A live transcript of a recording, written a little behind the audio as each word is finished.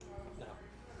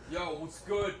Yo, what's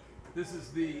good? This is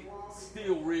the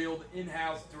Steel Reeled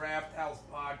in-house Draft House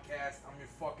podcast. I'm your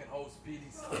fucking host, Petey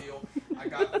Steele. I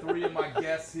got 3 of my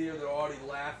guests here. They're already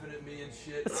laughing at me and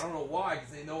shit. I don't know why, because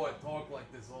they know I talk like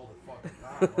this all the fucking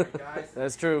time, right, guys?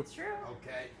 That's true. It's true.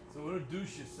 Okay, so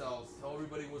introduce yourselves. Tell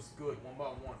everybody what's good, one by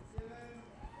one.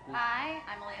 Hi,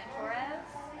 I'm Elena Torres.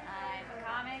 I'm a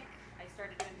comic. I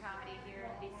started doing comedy here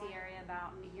in the DC area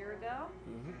about a year ago.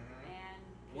 Mm-hmm. And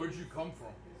Where'd you come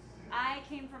from? I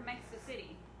came from Mexico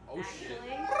City. Oh, actually. shit.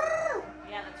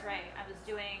 Yeah, that's right. I was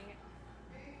doing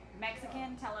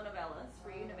Mexican telenovelas for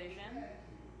Univision.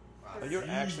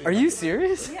 Are you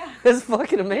serious? Yeah. That's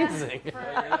fucking amazing. Yeah,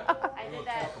 I We'll did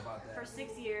that talk about that. for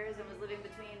 6 years and was living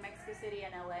between Mexico City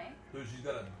and LA. Dude, she's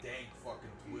got a dank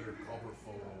fucking Twitter cover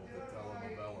photo of the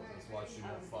telenovela. That's why she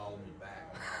won't follow me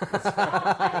back.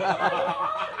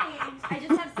 I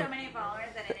just have so many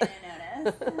followers that I didn't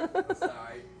notice. That's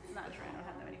alright. It's not true. I don't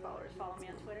have that many followers. Follow me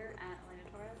on Twitter at Elena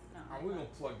Torres. No. We're going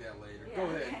to plug that later. Yeah, Go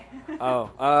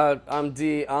ahead. okay. I'm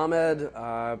D. Ahmed.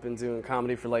 I've been doing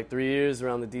comedy for like 3 years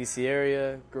around the DC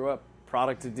area. Grew up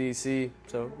product of DC,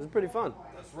 so it was pretty fun.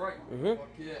 That's right. Mhm. Fuck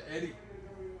yeah, Eddie.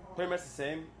 Pretty much the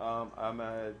same. I'm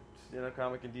a stand-up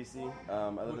comic in DC. I live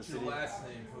in the What's city. your last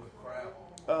name for the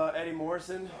crowd? Eddie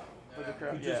Morrison for the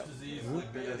crowd. Could Yeah, just as easily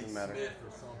be It Eddie doesn't matter. Smith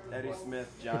or something. Eddie What?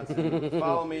 Smith Johnson.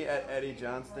 Follow me at Eddie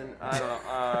Johnston. I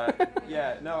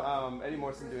don't know. Eddie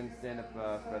Morrison doing stand-up for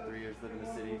about 3 years. Live in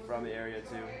the city, from the area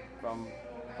too, from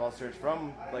Falls Church,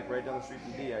 from like right down the street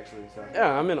from D actually. So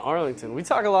Yeah, I'm in Arlington. We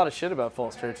talk a lot of shit about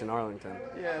Falls Church in Arlington.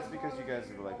 yeah, it's because you guys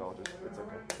are like all just it's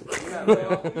okay. Yeah,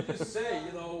 well, let me just say,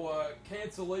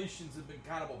 cancellations have been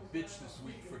kind of a bitch this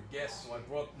week for guests, so I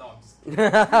brought... No, I'm just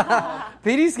kidding.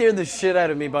 Petey scared the shit out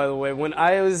of me, by the way. When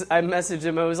I messaged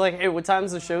him, I was like, hey, what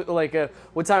time's the show? Like,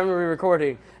 what time are we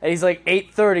recording? And he's like,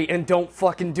 8:30, and don't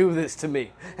fucking do this to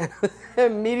me. I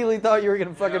immediately thought you were going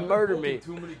to fucking I've been murder booking me.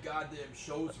 too many goddamn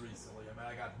shows recently. I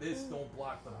mean, I got this, Don't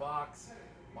Block the Box,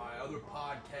 my other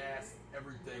podcast,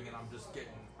 everything, and I'm just getting...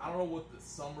 I don't know what the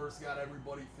summer's got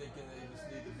everybody thinking they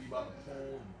just need to be by the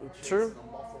pool and True. chasing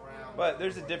a muff around. But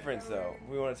there's a difference, though.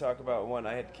 We want to talk about one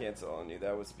I had to cancel on you.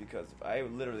 That was because I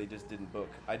literally just didn't book.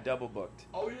 I double booked.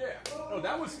 Oh, yeah. No,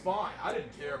 that was fine. I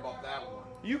didn't care about that one.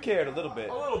 You cared a little bit.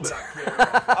 A little bit I cared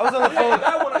about. I was on the Yeah, phone.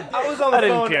 that one I did. I was on the I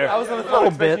didn't phone. care. I was on the A phone little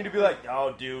expecting bit. you to be like,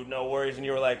 "Oh, dude, no worries," and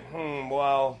you were like,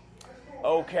 well,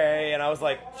 okay. And I was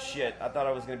like, "Shit." I thought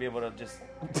I was gonna be able to just,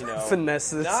 Finesse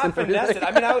this. not finesse it.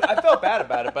 I mean, I felt bad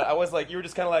about it, but I was like, you were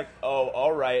just kind of like, "Oh,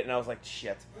 all right," and I was like,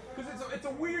 "Shit." Because it's a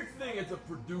weird thing as a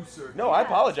producer. No, I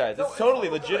apologize. No, It's totally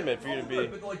all good. legitimate for you to All be.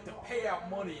 good, But like to pay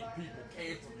out money and people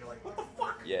cancel, you're like, what the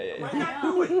fuck? Yeah. Why not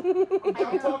do it?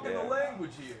 I'm talking Yeah. the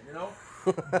language here,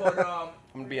 But I'm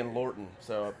gonna be in Lorton,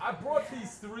 so I brought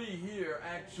these 3 here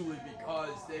actually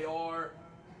because they are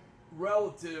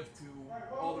relative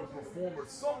to other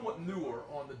performers, somewhat newer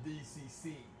on the DC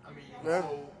scene. I mean, Yeah.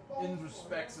 so in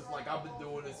respects, it's like I've been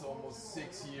doing this almost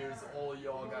 6 years. All of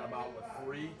y'all got about what,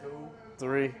 3, 2,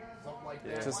 3. something like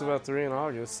that. Just about 3 in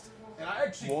August. And I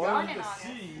actually One got in to August.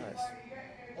 see nice.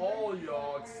 all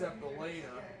y'all except Elena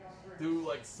do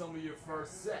like some of your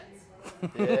first sets.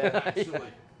 Yeah, Actually,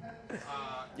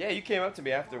 yeah. You came up to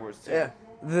me afterwards too. Yeah.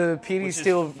 The Petey Which is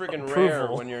Steele freaking approval.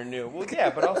 rare when you're new. Well, yeah,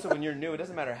 but also when you're new, it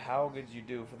doesn't matter how good you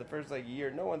do. For the first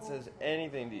year, no one says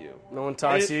anything to you. No one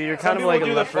talks to you. You're Some kind of people like a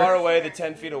do the leper. far away, the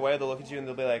 10 feet away. They'll look at you and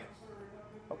they'll be like,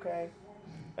 "Okay,"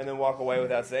 and then walk away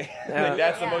without saying. Yeah. Like,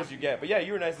 that's the Yeah. most you get. But yeah,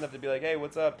 you were nice enough to be like, "Hey,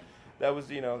 what's up? That was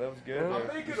good." I'm Or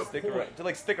making just a stick point. around,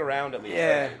 to stick around at least.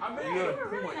 Yeah. I'm making You a were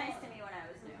really point. nice to me when I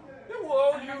was new. Yeah,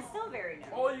 well, I mean, I'm still very new.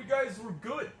 all you guys were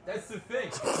good. That's the thing.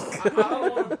 I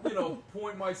don't want to,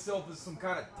 point myself as some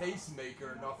kind of tastemaker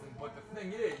or nothing. But the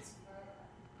thing is,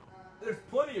 there's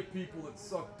plenty of people that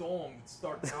suck dong that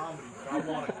start comedy, but I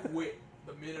want to quit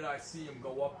the minute I see them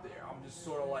go up there. I'm just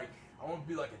sort of like, I don't want to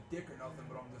be like a dick or nothing,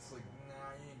 but I'm just like,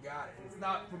 nah, you ain't got it. It's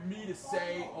not for me to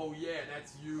say, oh yeah,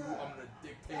 that's you. I'm gonna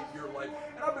dictate your life.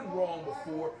 And I've been wrong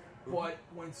before. But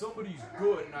when somebody's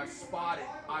good and I spot it,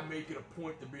 I make it a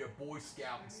point to be a Boy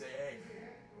Scout and say, hey,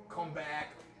 come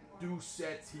back, do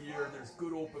sets here, there's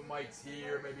good open mics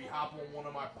here, maybe hop on one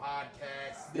of my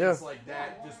podcasts, things Yeah. like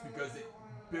that, just because it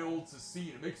builds a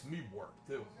scene. It makes me work,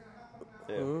 too.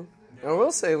 Yeah. Mm-hmm. I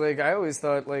will say, like, I always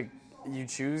thought, like, you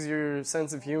choose your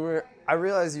sense of humor. I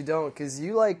realize you don't, because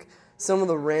you like some of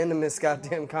the randomest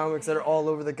goddamn comics that are all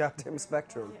over the goddamn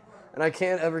spectrum. And I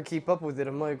can't ever keep up with it.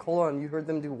 I'm like, hold on, you heard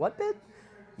them do what bit?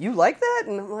 You like that?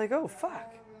 And I'm like, oh,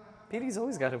 fuck. Petey's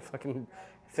always got a fucking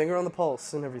finger on the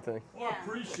pulse and everything. Well, I Yeah.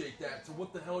 appreciate that. So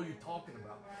what the hell are you talking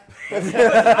about?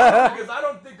 Because I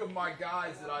don't think of my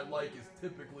guys that I like as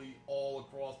typically all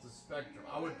across the spectrum. spectrum.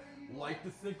 I would like to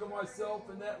think of myself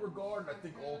in that regard, and I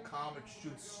think all comics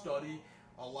should study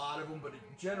a lot of them, but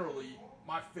generally,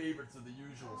 my favorites are the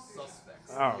usual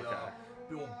suspects. Oh, The, okay.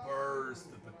 Bill Burrs,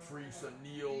 the Patrice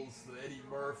O'Neills, the Eddie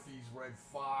Murphys, Red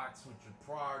Fox, Richard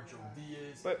Pryor, Joe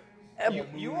Diaz. But you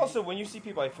Mooney. also, when you see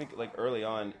people, I think, like, early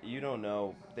on, you don't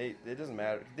know, it doesn't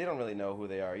matter, they don't really know who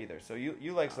they are either. So you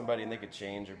like somebody and they could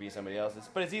change or be somebody else.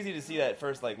 But it's easy to see that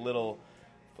first, like, little,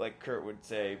 like Kurt would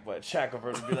say, what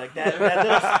Shackelford would be like, that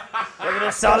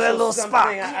little saw that little something, spot.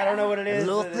 I don't know what it is.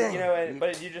 Little thing. You know,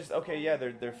 but you just, okay, yeah,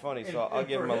 they're funny, so I'll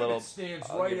give for them a him, little, it stands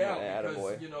I'll right give him out an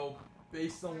because, attaboy. you know,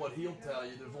 based on what he'll tell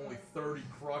you, there's only 30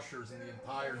 crushers in the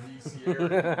entire DC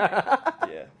area.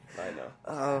 Yeah, I know.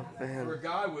 Oh, For man. a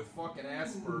guy with fucking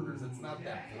Asperger's, it's not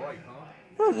that bright, huh?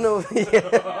 No,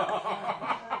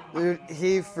 yeah. Dude,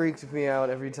 he freaked me out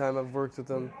every time I've worked with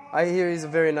him. I hear he's a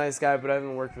very nice guy, but I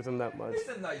haven't worked with him that much. He's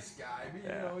a nice guy. I mean, you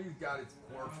know, he's got his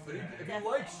quirks, but if he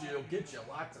likes you, he'll get you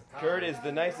lots of time. Kurt is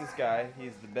the nicest guy.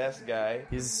 He's the best guy.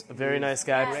 He's a very nice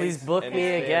guy. Yes. Please book And me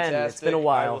he's again. It's fantastic. been a I will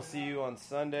while. see you on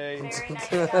Sunday. Very nice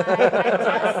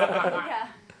guy.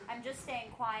 I'm just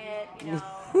staying quiet, you know.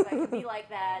 'Cause I could be like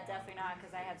that, definitely not,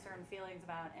 because I have certain feelings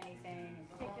about anything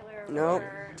in particular. No,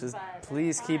 Kurt, just but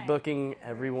please that's keep fine. booking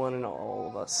everyone and all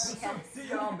of us. So,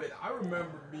 T. Ahmed, I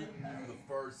remember meeting you the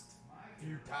first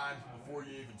few times before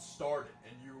you even started,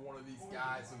 and you were one of these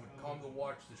guys that would come to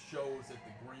watch the shows at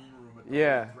the green room at the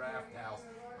Yeah. draft house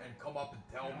and come up and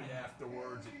tell me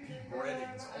afterwards at P.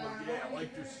 Brennan's, oh yeah, I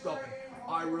like your stuff, and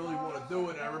I really want to do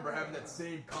it. And I remember having that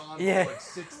same convo Yeah. like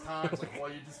 6 times, like, well,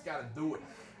 you just got to do it.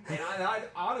 And I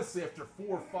honestly, after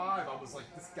 4 or 5, I was like,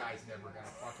 this guy's never going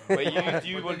to fucking Wait,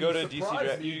 you But would then go you to DC surprised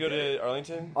draft? me. You go to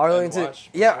Arlington? And Arlington, watch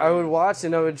yeah, before I you- would watch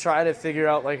and I would try to figure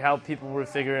out like how people were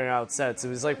figuring out sets. It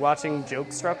was like watching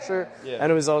joke structure, Yeah.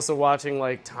 and it was also watching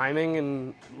like timing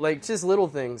and like just little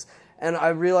things. And I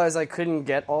realized I couldn't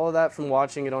get all of that from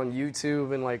watching it on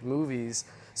YouTube and like movies.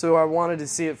 So I wanted to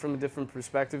see it from a different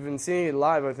perspective, and seeing it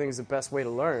live, I think, is the best way to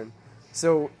learn.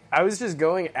 So I was just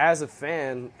going as a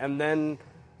fan, and then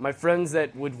my friends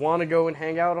that would want to go and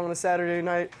hang out on a Saturday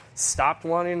night stopped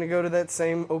wanting to go to that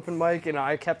same open mic, and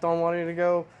I kept on wanting to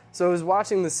go. So I was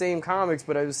watching the same comics,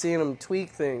 but I was seeing them tweak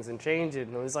things and change it,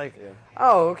 and I was like,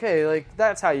 oh, okay, like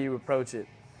that's how you approach it.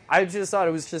 I just thought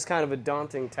it was just kind of a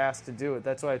daunting task to do it.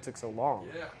 That's why it took so long.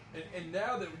 Yeah, and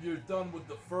now that you're done with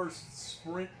the first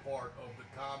sprint part of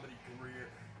the comedy career,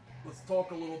 let's talk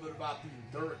a little bit about the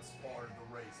endurance part of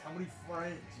the race. How many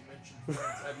friends, you mentioned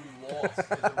friends, have you lost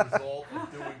as a result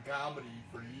of doing comedy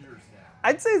for years now?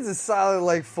 I'd say it's a solid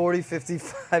like 40,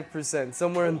 55%,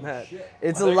 somewhere in that. shit.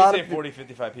 It's I a thought you lot say of 40,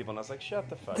 55 people, and I was like, shut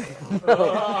the fuck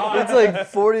up. it's like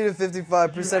 40 to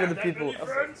 55% of the people.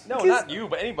 No, not you,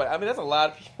 but anybody. I mean, that's a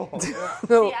lot of people. No,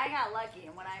 See, I got lucky,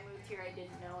 and when I moved here, I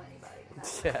didn't know anybody.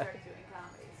 That's when I started doing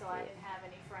comedy, so I didn't have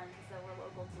any friends that were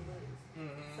local to lose.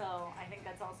 So I think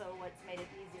that's also what's made it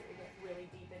easier to get really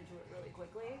deep into it really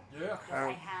quickly. Yeah.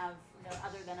 Because I have no,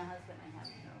 other than a husband, I have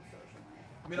no social life.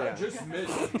 I mean, I just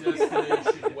missed the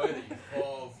destination wedding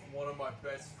of one of my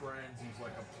best friends who's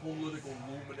like a political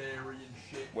luminary and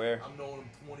shit. Where? I've known him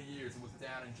 20 years. It was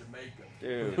down in Jamaica.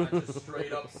 Dude. And I just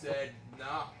straight up said,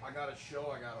 nah, I got a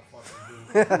show I got to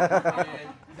fucking do. And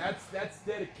that's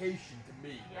dedication to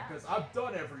me. Yeah. Because I've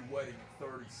done every wedding at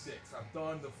 36. I've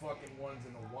done the fucking ones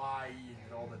in Hawaii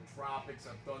and all the tropics.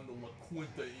 I've done the La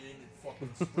Quinta Inn in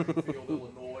fucking Springfield,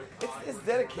 Illinois. It's Congress,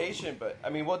 dedication, but I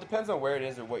mean, well, it depends on where it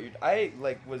is or what you. I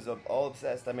like was all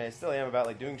obsessed. I mean, I still am about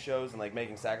like doing shows and like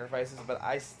making sacrifices, but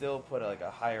I still put like a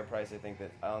higher price. I think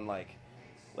that on like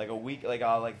a week, like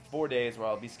I'll like 4 days where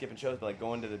I'll be skipping shows, but like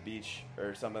going to the beach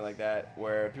or something like that,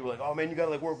 where people are like, oh man, you gotta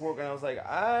like work, and I was like,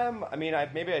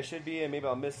 maybe I should be, and maybe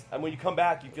I'll miss. And when you come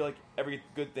back, you feel like every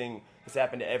good thing has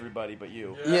happened to everybody but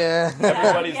you. yeah.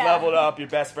 Everybody's Yeah. leveled up. Your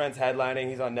best friend's headlining.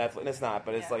 He's on Netflix. And it's not,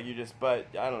 but it's Yeah. like you just. But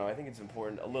I don't know. I think it's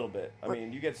important a little bit. I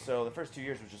mean, you get so the first 2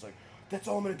 years was just like, that's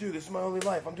all I'm gonna do. This is my only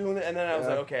life. I'm doing it. And then I was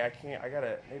Yeah. like, okay, I can't. I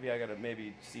gotta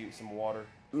maybe see some water.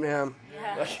 Yeah.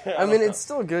 Yeah. I mean, it's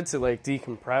still good to like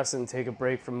decompress and take a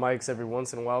break from mics every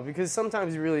once in a while, because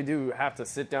sometimes you really do have to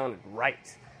sit down and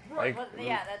write. Like, Well,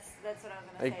 yeah, that's what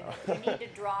I was gonna say. That you need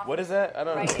to draw. What is that? I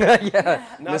don't know. Writing. yeah,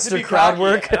 Not to Mr. be Crowd cocky.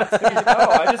 Work. Not to be- no,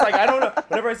 I just like I don't know.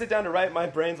 Whenever I sit down to write, my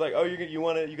brain's like, oh,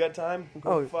 you got time? Go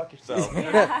Oh. fuck yourself. You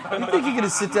think you're gonna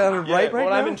sit down and write right when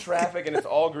now? I'm in traffic and it's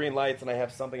all green lights and I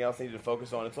have something else I need to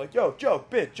focus on, it's like, yo, joke,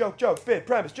 bit,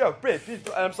 premise, joke, bit. And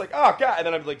I'm just like, oh, God. And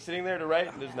then I'm like sitting there to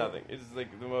write and there's nothing. It's just like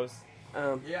the most...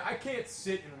 Yeah, I can't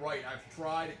sit and write. I've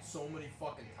tried it so many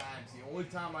fucking times. The only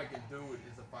time I can do it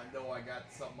is if I know I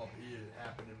got something up here that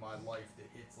happened in my life that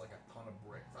hits like a ton of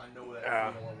bricks. I know that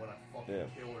feeling when a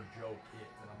fucking killer joke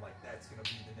hits, and I'm like, that's gonna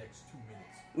be the next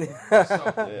 2 minutes.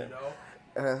 Something, you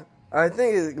know? I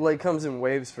think it like comes in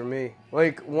waves for me.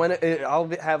 Like when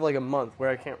have like a month where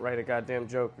I can't write a goddamn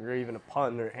joke or even a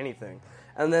pun or anything,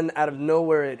 and then out of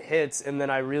nowhere it hits, and then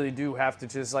I really do have to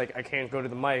just like I can't go to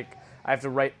the mic. I have to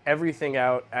write everything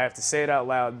out. I have to say it out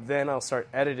loud. Then I'll start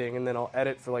editing, and then I'll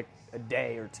edit for like a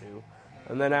day or two.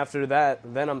 And then after that,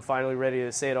 then I'm finally ready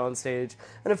to say it on stage.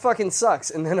 And it fucking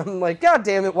sucks. And then I'm like, God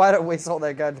damn it, why did I waste all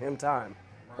that goddamn time?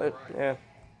 But, yeah.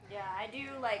 Yeah, I do,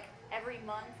 like, every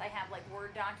month I have, like,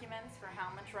 Word documents for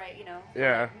how much, right, you know,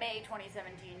 Yeah. like May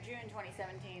 2017, June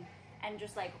 2017, and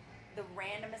just, like, the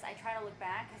randomest. I try to look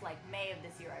back, because, like, May of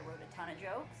this year I wrote a ton of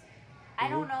jokes. I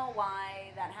don't know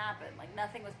why that happened. Like,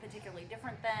 nothing was particularly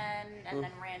different then, and then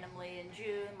randomly in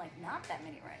June, like, not that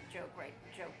many joke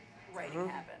writing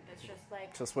happened. It's just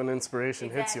like... Just when inspiration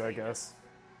hits you, I Exactly. guess.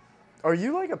 Are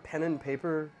you like a pen and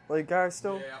paper like guy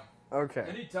still? Yeah. Okay.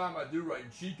 Anytime I do write,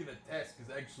 and she can attest,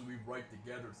 because actually we write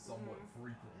together somewhat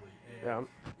frequently. And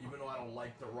even though I don't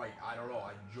like to write, I don't know,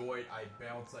 I enjoy it. I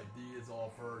bounce ideas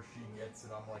off her. She gets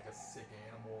it. I'm like a sick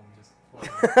animal and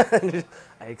just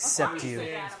I accept you.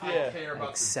 understands I care about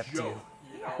accept the joke.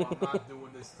 you. You know, I'm not doing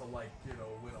this to like, you know,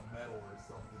 win a medal or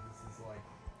something. This is like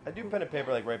I do pen and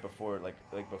paper like right before, like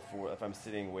before if I'm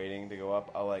sitting waiting to go up,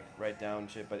 I'll like write down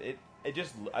shit. But it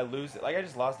just I lose it. Like I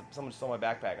just lost. Someone stole my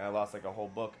backpack and I lost like a whole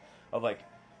book of like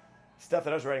stuff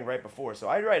that I was writing right before. So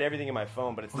I write everything in my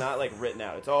phone, but it's not like written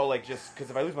out. It's all like just because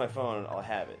if I lose my phone, I'll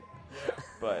have it.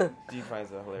 But do you find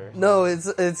that hilarious? No,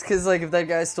 it's because like if that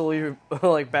guy stole your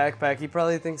like backpack, he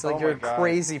probably thinks like Oh you're my a God.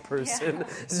 crazy person.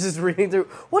 He's just reading through.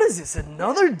 What is this?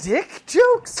 Another dick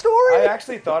joke story? I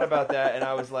actually thought about that, and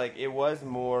I was like, it was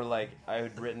more like I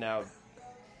had written out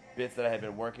bits that I had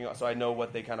been working on, so I know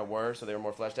what they kind of were, so they were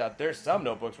more fleshed out. There's some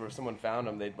notebooks where if someone found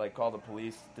them, they'd like call the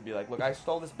police to be like, look, I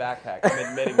stole this backpack. I'm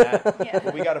admitting that. Yeah.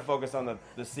 But we got to focus on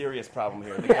the serious problem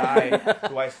here. The guy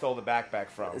who I stole the backpack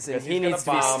from. Listen, Because he he's gonna needs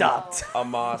to be bomb stopped. a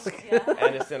mosque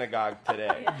and a synagogue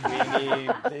today.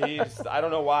 I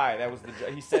don't know why. That was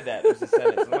he said that. It was a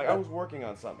sentence. I'm like, I was working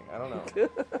on something. I don't know.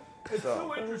 it's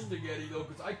So- so interesting, Eddie, though,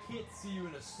 because I can't see you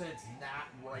in a sense not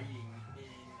writing in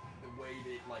the way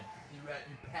that like you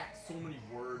pack so many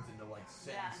words into like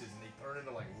sentences and they turn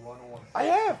into like run-on. I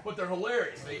have. But they're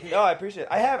hilarious. They hit. No, I appreciate it.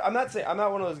 I have. I'm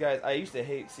not one of those guys. I used to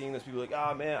hate seeing those people like,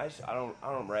 oh man, I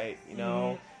don't write. You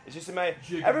know, it's just in my.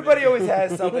 Jigga Everybody bigga. always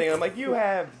has something. And I'm like, you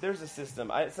have. There's a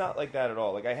system. It's not like that at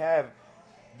all. Like I have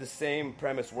the same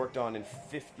premise worked on in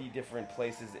 50 different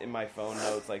places in my phone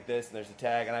notes like this, and there's a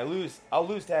tag, and I'll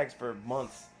lose tags for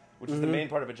months. Which is the main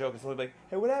part of a joke. And someone's like,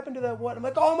 hey, what happened to that what? I'm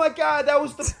like, oh my god, that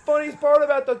was the funniest part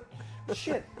about the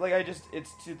shit. Like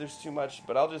there's too much,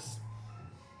 but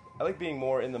I like being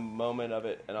more in the moment of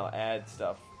it, and I'll add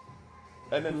stuff,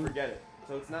 and then forget it.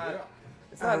 So it's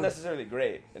not necessarily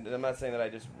great, and I'm not saying that I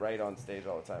just write on stage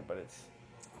all the time, but it's.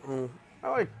 I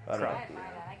like I don't know. I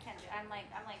admire that. I can't. I'm like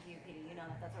you, Petey. You know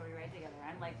that's what we write together.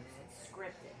 I'm like it's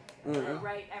scripted. I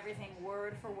write everything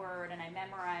word for word, and I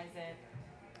memorize it.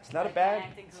 It's not Like a bad. my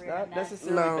acting It's career, not and that's-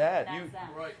 necessarily No. bad. That's You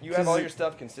that. Right. you have all your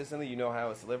stuff consistently. You know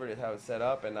how it's delivered, how it's set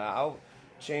up, and I'll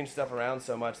change stuff around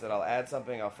so much that I'll add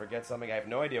something, I'll forget something. I have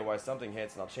no idea why something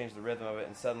hits, and I'll change the rhythm of it,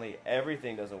 and suddenly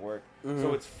everything doesn't work.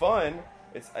 So it's fun.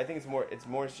 I think it's more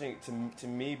interesting to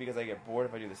me because I get bored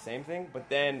if I do the same thing. But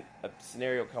then a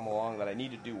scenario come along that I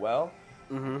need to do well,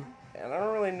 and I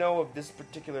don't really know if this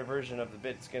particular version of the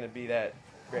bit's going to be that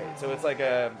great. So it's like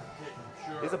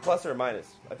it's a plus or a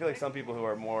minus. I feel like some people who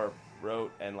are more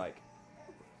rote and like,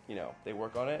 they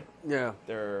work on it. Yeah.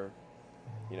 They're,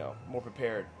 more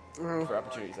prepared for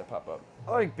opportunities that pop up.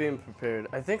 I like being prepared.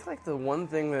 I think like the one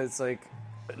thing that's like,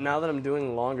 now that I'm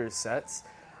doing longer sets,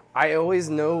 I always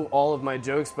know all of my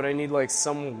jokes, but I need like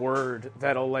some word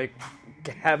that'll like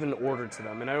have an order to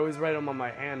them, and I always write them on my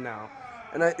hand now.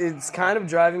 And it's kind of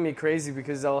driving me crazy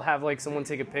because I'll have like someone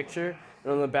take a picture,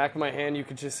 and on the back of my hand you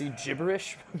could just see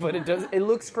gibberish, but it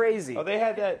looks crazy. Oh, they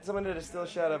had that. Someone did a still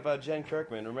shot of Jen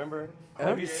Kirkman. Remember?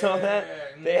 Have you saw that?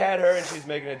 They had her, and she's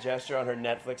making a gesture on her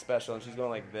Netflix special, and she's going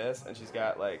like this, and she's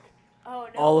got like. Oh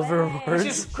no. All of her way. words.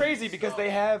 It's just crazy because they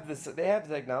have this. They have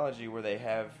the technology where they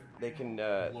can.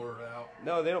 Blur it out.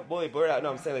 No, they don't bully blur it out. No,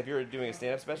 I'm saying like, if you're doing a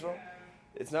stand-up special,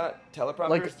 it's not teleprompter.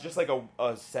 Like- It's just like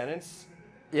a sentence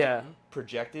Yeah.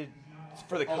 projected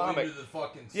for the Oh, comic. into the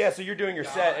fucking Yeah, so you're doing your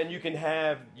set, and you can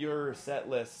have your set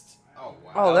list Oh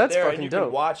wow. Oh, that's there, fucking and you dope.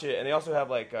 can watch it, and they also have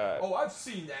like. Oh, I've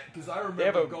seen that because I have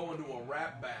remember a- going to a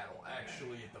rap battle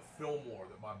actually at the Fillmore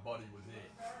that my buddy was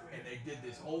in, and they did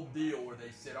this whole deal where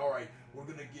they said, "All right, we're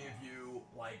gonna give you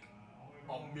like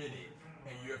a minute,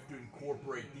 and you have to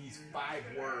incorporate these 5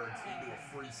 words into a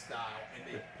freestyle," and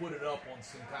they put it up on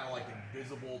some kind of like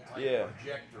invisible type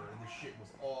projector, and the shit was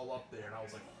all up there, and I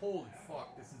was like, "Holy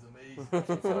fuck, this is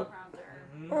amazing!"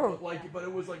 But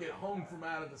it was like it hung from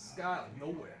out of the sky, like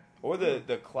nowhere. Or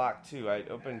the clock too. I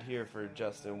opened here for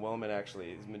Justin Willman,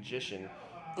 actually, he's a magician.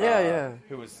 Yeah.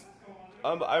 Who was?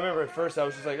 I remember at first I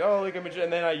was just like, oh, like a magician,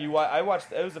 and then I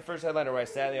watched. It was the first headliner where I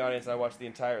sat in the audience and I watched the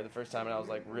first time, and I was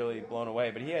like really blown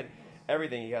away. But he had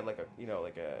everything. He had like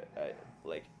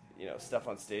stuff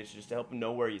on stage just to help him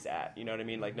know where he's at. You know what I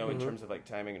mean? Like in terms of like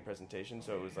timing and presentation.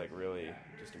 So it was like really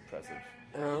just impressive.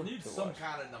 You need some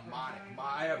kind of mnemonic.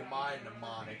 I have my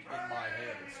mnemonic in my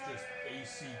head. It's just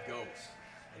AC Ghost.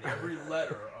 And every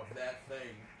letter of that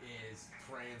thing is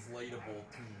translatable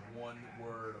to one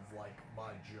word of like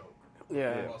my joke.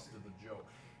 Yeah. The rest of the joke.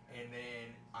 And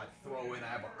then I throw in, I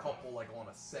have a couple like on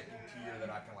a second tier that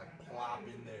I can like plop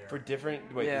in there. For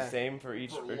different, the same for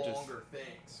each, for or just longer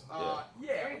things.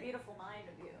 Very beautiful mind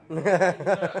of you.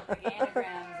 Like anagrams of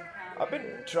comedy. I've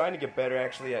been trying to get better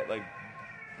actually at like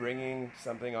bringing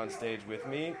something on stage with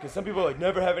me, because some people like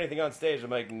never have anything on stage. I'm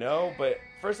like, no, but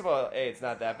first of all, A, it's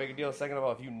not that big a deal. Second of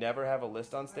all, if you never have a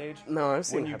list on stage, No, I've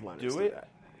seen when you headliners do do it, that.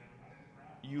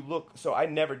 you look. So I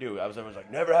never do. I was always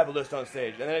like, never have a list on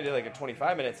stage, and then I did like a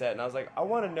 25-minute set, and I was like, I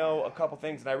want to know a couple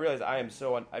things, and I realized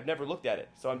I've never looked at it,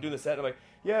 so I'm doing the set, and I'm like,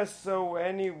 yeah. So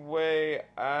anyway,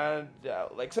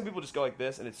 like some people just go like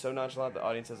this, and it's so nonchalant the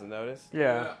audience doesn't notice.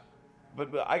 Yeah. But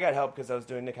I got help because I was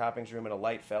doing Nick Hopping's room and a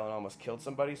light fell and almost killed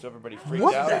somebody, so everybody freaked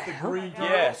What out. the The green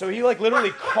Yeah, so he like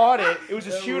literally caught it. It was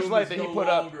this That huge room light is that he no put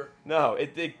up. longer. No,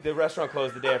 the restaurant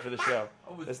closed the day after the show.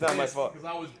 It's not my fault. Because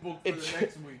I was booked for It- the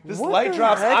next week. This What light the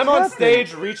drops. heck I'm on happened?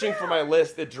 stage reaching for my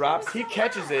list. It drops. He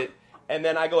catches it, and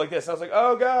then I go like this. And I was like,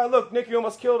 "Oh God, look, Nick, you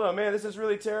almost killed him, man. This is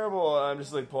really terrible." And I'm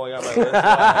just like pulling out my list. Everybody's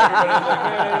like,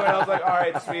 "Man," and I was like, "All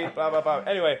right, sweet, blah blah blah."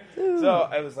 Anyway, so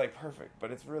it was like perfect, but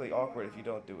it's really awkward if you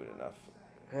don't do it enough.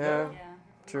 Yeah. Yeah.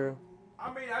 True. I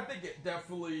mean, I think it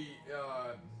definitely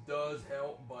does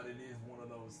help, but it is one of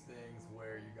those things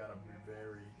where you gotta be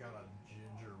very kind of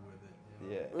ginger with it. You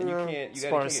know? Yeah, and you can't. You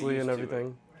gotta get sparsely used and to it.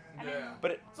 everything. Yeah,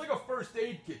 But it's like a first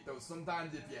aid kit, though.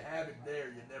 Sometimes if you have it there,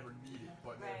 you never need it.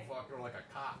 But then Right. fucker like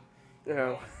a cop.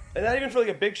 Yeah. And not even for like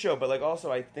a big show, but like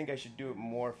also I think I should do it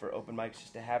more for open mics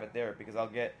just to have it there, because I'll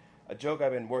get a joke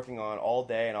I've been working on all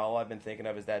day and all I've been thinking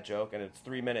of is that joke, and it's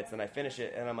 3 minutes and I finish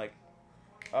it and I'm like,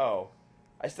 oh,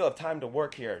 I still have time to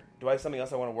work here. Do I have something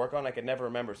else I want to work on? I could never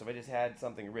remember. So if I just had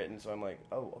something written, so I'm like,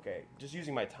 oh, okay, just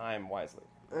using my time wisely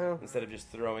Yeah. instead of just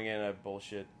throwing in a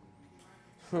bullshit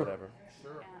whatever.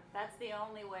 Sure. Yeah, that's the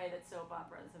only way that soap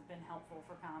operas have been helpful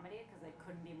for comedy, because they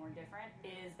couldn't be more different,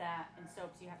 is that in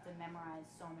soaps you have to memorize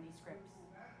so many scripts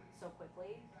so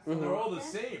quickly. They're all the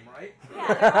same, right?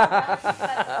 Yeah, they're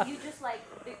all but you just like,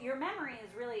 your memory is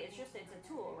really, it's a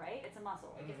tool, right? It's a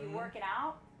muscle. Like if you work it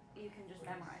out, you can just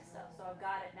memorize stuff. So I've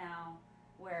got it now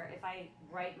where if I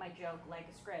write my joke like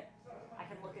a script, I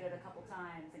can look at it a couple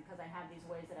times, and because I have these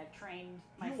ways that I've trained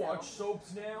You myself. watch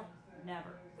soaps now?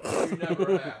 Never. You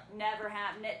never have. Never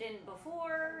have. Didn't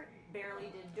before.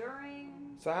 Barely did during.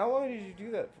 So how long did you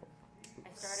do that for? I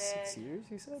started 6 years,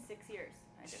 you said? 6 years.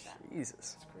 I did that.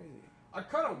 Jesus. It's crazy. I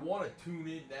kind of want to tune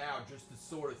in now just to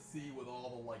sort of see with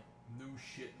all the like new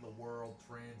shit in the world,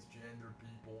 transgender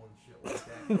people and shit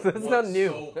like that. That's what not new.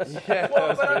 soaps- Yeah, Well, that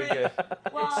was but I pretty mean,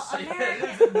 good. Well, it American.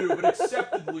 isn't new, but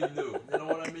acceptably new. You know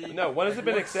what I mean? No, when has Like, it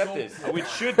been what accepted? soaps- Which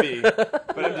should be,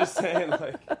 but I'm just saying,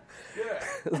 like, Yeah.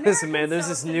 Listen, man, there's American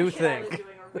this soaps and new the shit I was thing.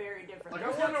 doing are very different. Like, I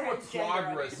There's no wonder what transgender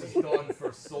progress has on done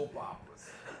for soap operas.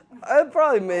 I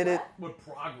probably made it. What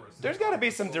progress? there's got to be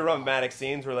some dramatic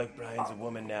scenes where like Brian's a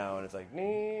woman now, and it's like, Yeah, you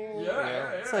yeah, know? yeah.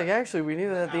 It's like, actually, we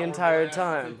knew that the entire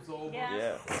time. Yeah.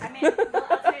 Yeah. I mean, well,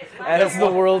 I'll tell you, As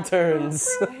the world turns.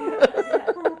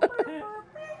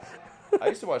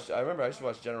 I remember I used to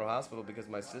watch General Hospital because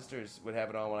my sisters would have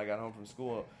it on when I got home from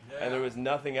school, Yeah. and there was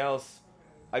nothing else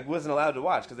I wasn't allowed to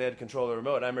watch because they had control of the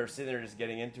remote. And I remember sitting there just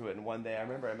getting into it, and one day I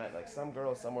remember I met like some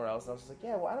girl somewhere else, and I was just like,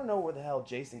 yeah, well, I don't know where the hell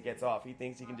Jason gets off. He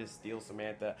thinks he can just steal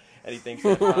Samantha, and he thinks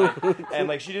that's fine. And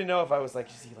like she didn't know if I was like,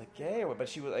 is he like gay? Or, but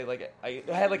she was like I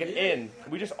had like an in.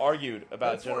 We just argued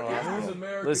about That's General what Hospital.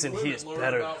 American Listen, women he's learn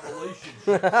better. about relationships.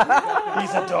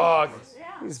 He's a dog.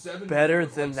 Yeah. He's 70s better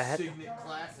was, than like, that. Signet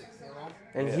classics, you know?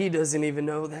 And he doesn't even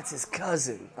know that's his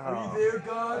cousin. Are Oh. you there,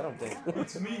 God? I don't think.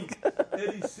 It's me,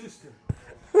 Eddie's sister.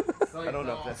 It's like, I don't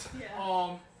know if that's.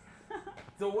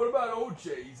 So what about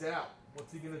OJ? He's out.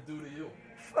 What's he gonna do to you?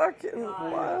 Fucking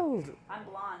wild. I'm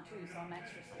blonde too, so I'm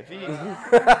extra. If he,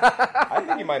 I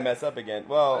think he might mess up again.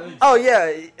 Well, Oh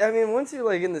yeah, I mean, once you're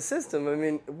like in the system, I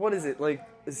mean, what is it like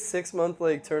a 6-month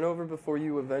like turnover before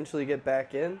you eventually get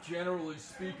back in? Generally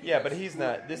speaking. yeah, but he's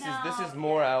not. This is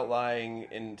more outlying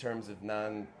in terms of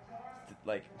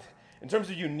in terms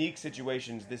of unique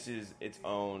situations. This is its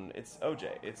own. It's OJ.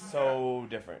 It's so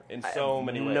different in so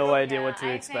many ways. No idea what to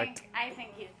expect. I think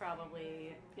he's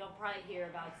probably. You'll probably hear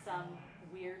about some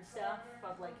weird stuff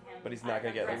of like him. But he's not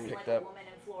gonna get dressing picked like up. A woman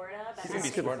in Florida, but He's gonna be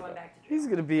now smart going about back to jail. He's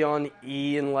gonna be on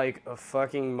E in like a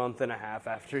fucking month and a half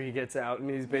after he gets out, and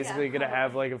he's basically gonna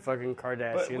have like a fucking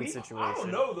Kardashian situation. I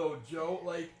don't know though, Joe.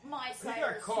 Like My he side got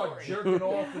of the caught story. jerking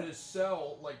off in his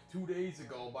cell like 2 days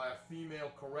ago by a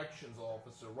female corrections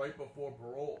officer right before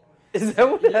parole. Is that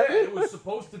what Yeah, happened? it was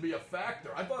supposed to be a factor.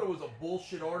 I thought it was a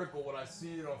bullshit article when I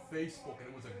seen it on Facebook, and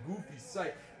it was a goofy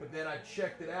site. But then I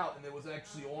checked it out, and it was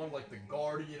actually on like the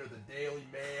Guardian or the Daily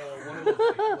Mail or one of those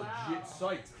like, legit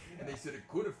sites. And they said it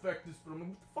could affect this, but I'm like,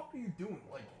 what the fuck are you doing?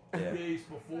 Like 2 days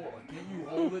before, like, can't you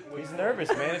hold it? He's nervous,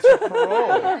 man. It's your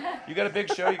parole. You got a big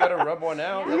show. You got to rub one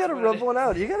out. You gotta That's what rub it is. one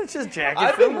out. You gotta just jack it.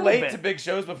 I've for a been little late bit. to big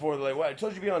shows before. They're like, "What? I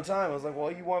told you to be on time." I was like,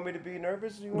 "Well, you want me to be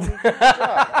nervous? Or you want me to do the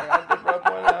job?" I did rub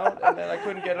one out, and then I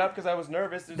couldn't get it up because I was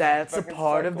nervous. There's That's a fucking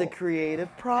part of the cycle.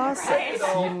 creative process,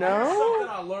 So, you know? something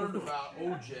I learned about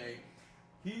OJ,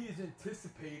 he is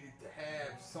anticipated to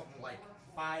have something like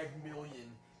 $5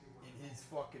 million in his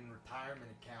fucking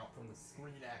retirement account from the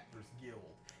Screen Actors Guild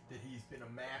that he's been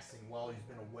amassing while he's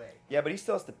been away. Yeah, but he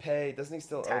still has to pay. Doesn't he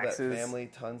still owe that Taxes. family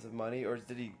tons of money, or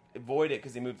did he avoid it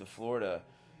because he moved to Florida?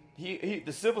 He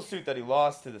the civil suit that he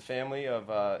lost to the family of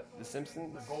the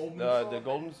Simpsons, The Goldmans?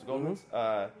 the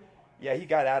Goldmans. Yeah, he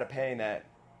got out of paying that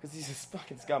because he's a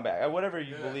fucking scumbag. Whatever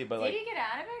you believe, but Did like he get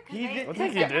out of it? 'Cause He did- I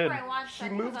think he remember did. I watched, he I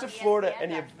think it was moved on to the Florida ESPN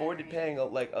and he avoided documentary.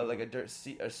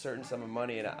 paying a certain sum of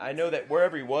money. And I know that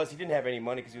wherever he was, he didn't have any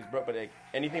money because he was broke. But like,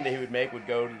 anything that he would make would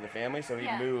go to the family, so he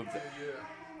Yeah. moved.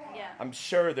 Yeah. I'm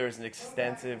sure there's an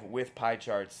extensive with pie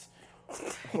charts.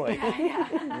 Like,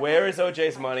 where is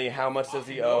OJ's money? How much does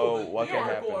he owe? The What can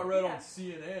article I happen? read on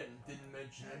CNN didn't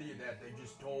mention any of that. They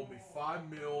just told me $5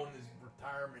 million is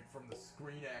retirement from the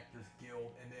Screen Actors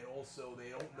Guild, and then also they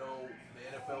don't know the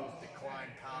NFL's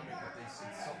declined comment, but they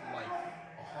said something like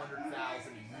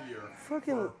 $100,000 a year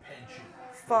Fucking for pension.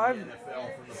 five- From the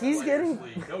NFL from the he's Players getting-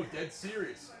 League. No, dead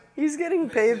serious. He's getting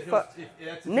They paid said for that's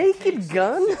if he Naked takes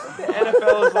Gun? it.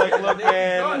 NFL is like, look,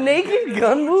 man. Naked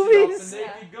Gun Off movies? the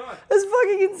Naked Gun. That's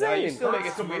fucking No, you insane. still make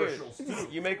it weird. Commercials, too.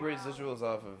 You make residuals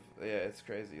off of it's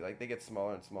crazy. Like they get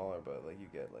smaller and smaller, but like you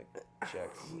get like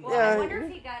checks. Well, Yeah. I wonder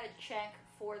if he got a check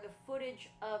for the footage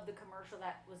of the commercial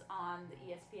that was on the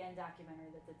ESPN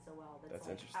documentary that did so well. That's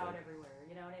like interesting. out everywhere.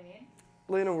 You know what I mean?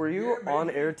 Lena, were you Yeah, on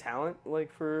maybe. air talent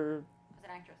like for? As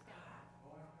an actress. Yeah.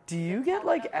 Do you get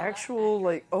like actual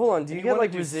like? Hold on, do you you get wanna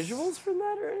like do residuals from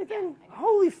that or anything? Yeah, I do.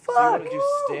 Holy So you want fuck! to do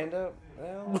stand up?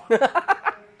 Well,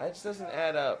 that just doesn't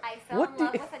add up. I fell What in do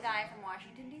love you- with a guy from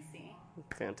Washington, D.C.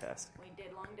 Fantastic. We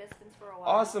did long distance for a while.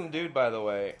 Awesome dude, by the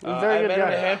way. Very I've good met him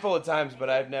guy. a handful of times, but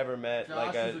I've never met Josh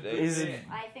like is a good he's a- man.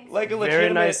 I think so. like a Very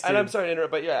legitimate. nice and I'm dude. sorry to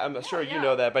interrupt, but yeah, I'm sure you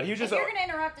know that. But he was If just. you're going to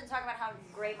interrupt and talk about how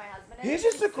great my husband is. He's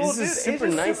just a cool He's a dude. super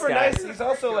He's just nice super guy. nice. He's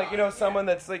also like someone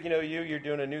that's like you're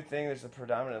doing a new thing. There's a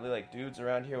predominantly like dudes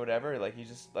around here, whatever. Like he's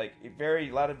just like a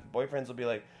lot of boyfriends will be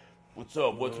like, "What's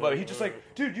up? What's up?" He's just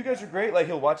like, "Dude, you guys are great." Like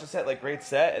he'll watch a set, like great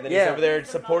set, and then Yeah. he's over there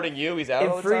supporting you. He's out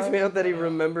all It the freaks time. me out that he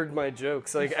remembered my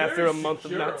jokes like He's after very a month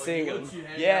of secure. not Like, seeing he him. lets you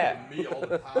hang Yeah. out with me all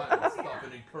the time and stuff,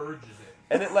 and encourages it.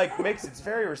 And it like makes it's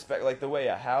very respect like the way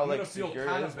how I'm like gonna feel secure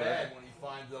kind it is. of whatever. bad when he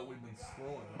finds out we've been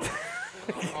screwing him.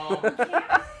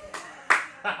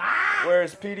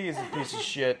 Whereas PD is a piece of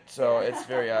shit, so it's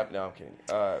very no, I'm kidding.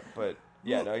 But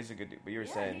yeah, no, he's a good dude. But you were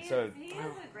saying he so. is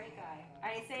a great guy.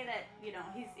 I say that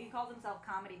he calls himself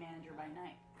comedy manager by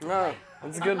night. Oh,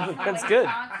 that's good. He That's good.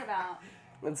 talks about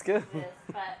That's good. this,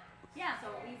 but yeah. So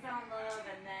we fell in love,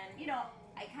 and then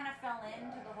I kind of fell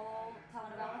into the whole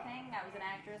telenovela thing. I was an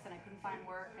actress, and I couldn't find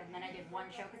work, and then I did one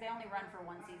show because they only run for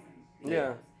one season.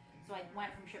 Yeah. So I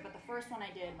went from shit, but the first one I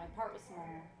did, my part was small,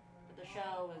 but the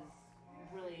show was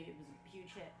it was a huge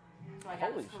hit. So I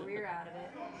got Holy this career out of it.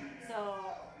 So,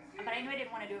 but I knew I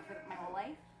didn't want to do it for my whole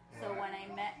life. So when I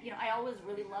met, I always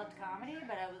really loved comedy,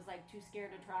 but I was like too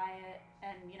scared to try it,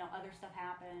 and other stuff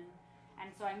happened. And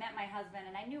so I met my husband,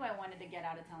 and I knew I wanted to get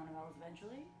out of telenovelas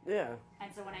eventually. Yeah. And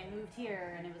so when I moved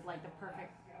here, and it was like the perfect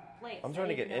place. I'm trying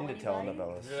to get into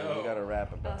telenovelas, so we got to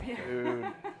wrap about Oh, yeah. Dude.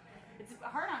 It's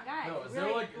hard on guys. No, It's is there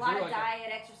really like- a lot is there of like a- diet,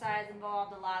 exercise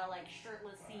involved, a lot of like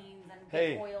shirtless scenes and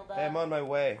Hey, getting oiled up. I'm on my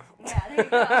way. Yeah, there you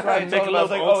go. I told him, I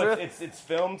was like, Ultra? oh, it's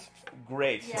filmed?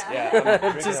 Great. Yeah. I'm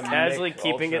drinking Just a casually Mick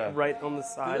keeping Ultra. it right on the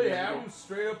side. Do they have them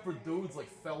straight up for dudes like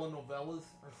telenovelas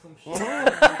or some shit?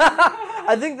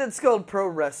 I think that's called pro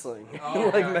wrestling,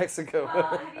 Oh, like okay. Mexico.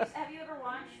 Have you ever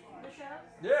watched the show?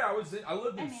 Yeah, I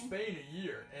lived in I mean- Spain a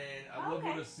year, and I Oh, lived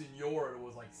okay. with a senora that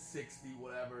was like 60,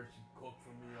 whatever. She cooked for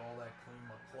me, all that, clean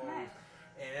my clothes. Nice.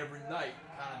 And every night,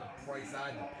 kind of the price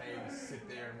I had to pay was sit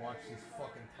there and watch these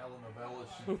fucking telenovelas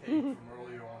she taped from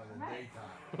earlier on in the Right.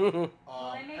 daytime.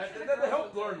 they make And sure the then they girls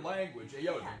helped look learn good. language. Hey,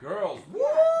 yo, the girls, woo!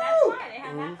 That's why they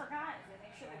have that for guys. They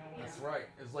make sure that That's right.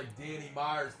 It's like Danny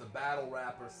Myers, the battle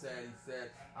rapper, said. He said,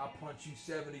 I'll punch you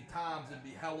 70 times and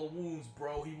be hella wounds,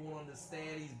 bro. He won't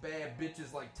understand these bad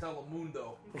bitches like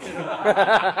Telemundo.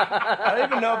 I don't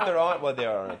even know if they're on. Well, they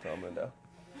are on a Telemundo.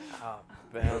 Oh,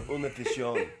 man.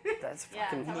 Univision. That's Yeah,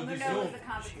 fucking. Telemundo Univision. is the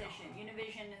competition.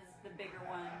 Univision is the bigger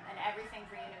one, and everything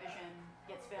for Univision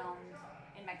gets filmed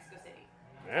in Mexico City.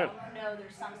 Yeah. Telemundo,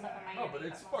 there's some stuff in Miami. No, but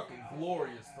it's most- fucking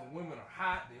glorious. The women are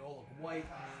hot. They all look white.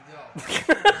 I mean, yo. Shit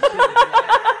is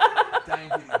like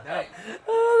dangity dang.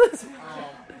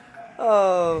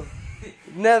 Oh,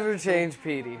 never change,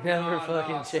 Petey. Never Nah,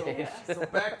 fucking nah, change. So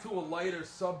back to a lighter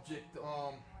subject.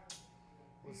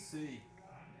 Let's see.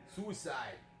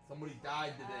 Suicide. Somebody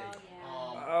died today.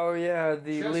 Oh, yeah. Oh yeah,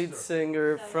 the lead Chester.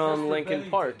 singer from Chester Linkin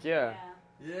Bennington. Park. Yeah.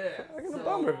 Yeah. Fucking a so-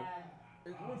 bummer.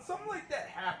 When something like that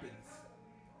happens,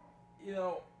 you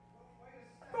know,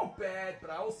 I felt bad,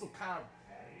 but I also kind of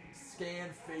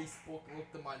scanned Facebook,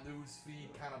 looked at my news feed,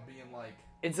 kind of being like,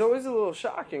 It's always a little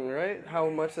shocking, right? How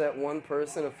much that one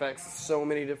person affects so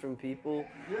many different people.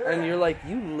 And you're like,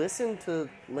 you listen to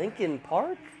Linkin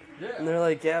Park? yeah. And they're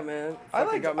like, yeah, man.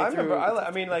 fucking got me through. I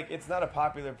mean, like, it's not a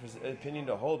popular opinion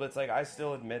to hold, but it's like, I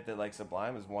still admit that, like,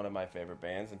 Sublime is one of my favorite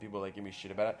bands, and people, like, give me shit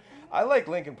about it. I like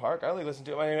Linkin Park. I like listen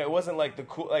to it. I mean, it wasn't, like, the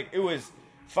cool, like, it was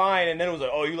fine, and then it was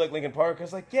like, oh, you like Linkin Park? I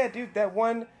was like, yeah, dude, that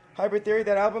one Hybrid Theory,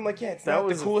 that album, like, yeah, it's That not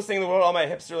was the a- coolest thing in the world. All my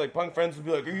hipster, like, punk friends would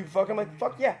be like, are you fucking? I'm like,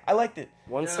 fuck yeah, I liked it.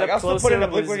 One Yeah, step Like, I'll still closer put in a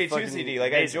was Blink-182 fucking CD.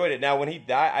 Like, I amazing. enjoyed it. Now, when he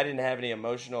died, I didn't have any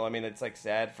emotional. I mean, it's, like,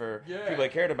 sad for Yeah. people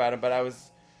that cared about him, but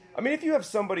I mean, if you have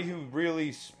somebody who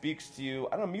really speaks to you,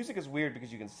 I don't know, music is weird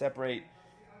because you can separate.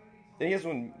 Then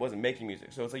he wasn't making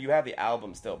music, so it's like you have the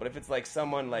album still. But if it's like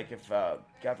someone, like if, God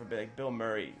forbid, like Bill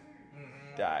Murray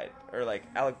died, or like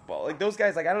Alec Baldwin, like those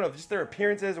guys, like, I don't know, just their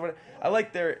appearances or whatever. I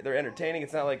like they're entertaining.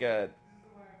 It's not like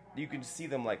you can see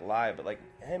them like live, but like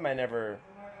him, I never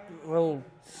Well,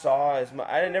 saw as much.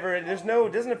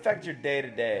 It doesn't affect your day to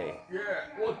day. Yeah,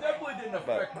 well, it definitely didn't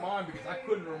affect mine because I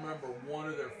couldn't remember one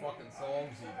of their fucking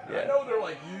songs even. Yeah. I know they're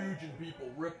like huge and people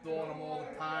ripped on them all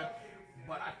the time,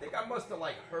 but I think I must have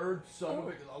like heard some of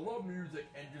it because I love music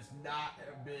and just not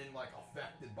have been like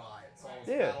affected by it. So I was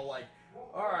Yeah. kind of like,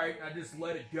 all right, I just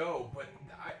let it go. But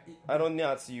I don't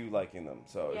not see you liking them,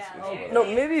 so Yeah, it's okay. whatever. no,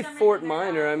 maybe Some Fort reason they're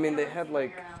Minor. not- I mean, they had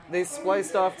like they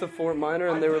spliced off to Fort Minor,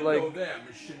 and they were did know like, them,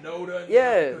 Shinoda.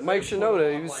 Yeah, 'cause Mike they put Shinoda,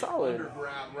 on, he was like, solid.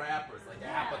 Underground rappers like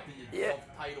Apathy and Yeah.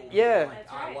 self-titled. Yeah. like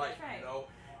That's I right, like, that's right. you know.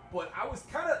 But I was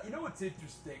kind of, you know, what's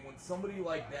interesting when somebody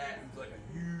like that who's like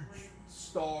a huge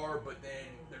star, but then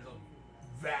there's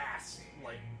a vast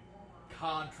like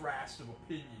contrast of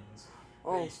opinions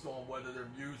Oh. based on whether their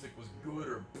music was good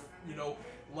or, you know,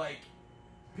 like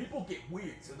people get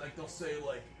weird. So like they'll say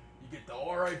like. You get the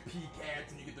R.I.P.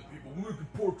 cats, and you get the people, Linkin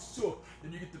Park suck.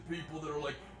 Then you get the people that are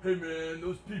like, hey man,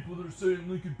 those people that are saying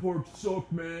Linkin Park suck,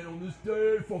 man, on this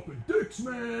day, fucking dicks,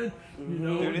 man. You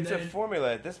know, Dude, and it's a then-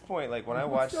 formula. At this point, like when I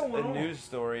watch What's a going on? news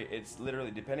story, it's literally,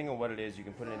 depending on what it is, you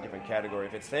can put it in a different category.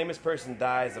 If it's famous person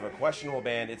dies of a questionable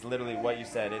band, it's literally what you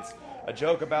said. It's a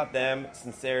joke about them,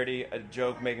 sincerity, a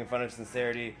joke making fun of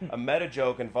sincerity, a meta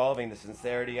joke involving the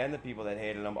sincerity and the people that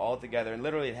hated them all together. And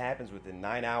literally it happens within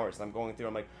 9 hours. And I'm going through,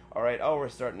 I'm like, all right, we're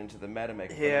starting into the meta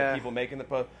making fun of Yeah. the people making the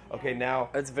post. Okay, now,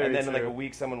 That's very and then in like true. a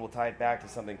week, someone will tie it back to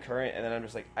something current. And then I'm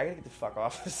just like, I gotta get the fuck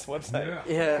off this website. Yeah.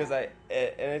 Yeah. Because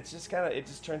and it's just kind of, it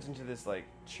just turns into this like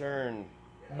churn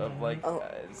of like, Oh.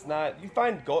 it's not, you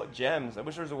find gems. I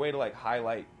wish there was a way to like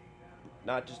highlight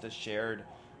not just a shared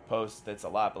post that's a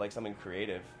lot, but like something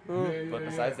creative. But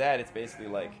besides that, it's basically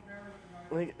like,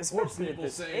 like Or especially at people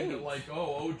this saying age. that like,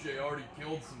 oh, OJ already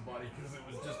killed somebody because it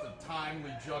was just a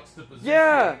timely juxtaposition.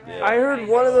 Yeah, Yeah. I heard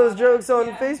one of those jokes on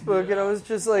Facebook, and I was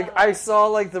just like, I saw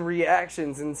like the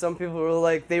reactions, and some people were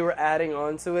like, they were adding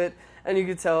on to it, and you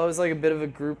could tell it was like a bit of a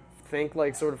group think,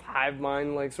 like sort of hive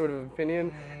mind, like sort of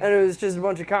opinion, and it was just a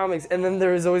bunch of comics, and then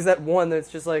there was always that one that's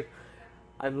just like,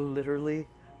 I'm literally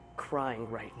crying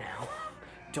right now.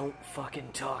 don't fucking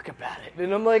talk about it.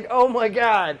 And I'm like, oh my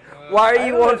God, why are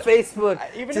you on Facebook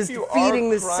Even just if you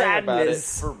feeding are the crying about it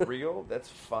sadness? for real, that's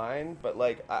fine. But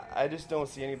like, I just don't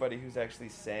see anybody who's actually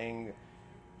saying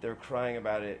they're crying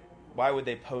about it. Why would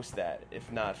they post that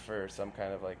if not for some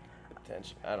kind of like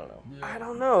attention? I don't know. I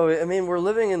don't know. I mean, we're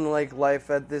living in like life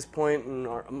at this point in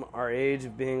our age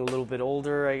of being a little bit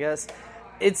older, I guess.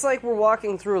 It's like we're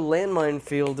walking through a landmine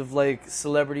field of like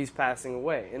celebrities passing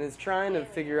away, and it's trying to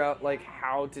figure out like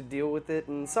how to deal with it.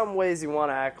 In some ways, you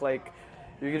want to act like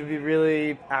you're going to be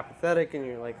really apathetic, and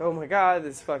you're like, oh my God,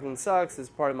 this fucking sucks. This is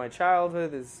part of my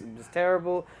childhood. This is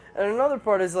terrible. And another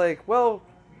part is like, well,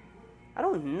 I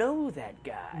don't know that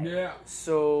guy. Yeah.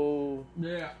 So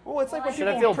Yeah. Well, it's like when Should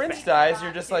I people feel Prince bad? dies,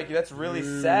 you're just like, that's really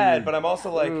sad. But I'm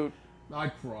also like, I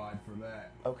cried for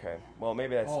that. okay, well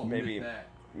maybe that's I'll admit maybe that.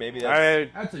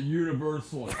 that's. That's a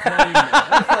universal attainment.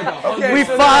 That's like a Okay, We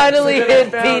so finally then hit I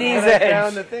found- Petey's then I edge.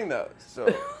 found the thing though.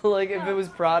 So like if it was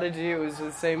Prodigy, it was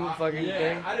the same fucking yeah,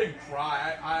 thing. I didn't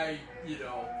cry. I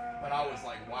but I was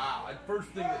like, wow. The first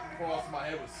thing that crossed my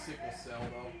head was sickle cell,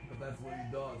 though, because that's what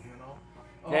he does, you know.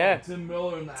 Oh, Yeah. Tim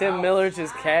Miller in the Tim house. Miller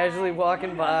just casually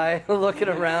walking by, looking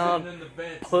around, Sitting in the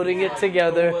vents, putting it like,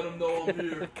 together. Don't let him know I'm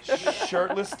here.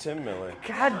 shirtless Tim Miller.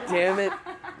 God damn it,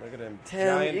 Look at him, Tim!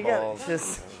 giant You balls. got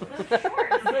just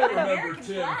You may remember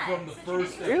Tim from the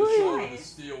first episode Really? of The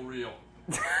Steel Reel.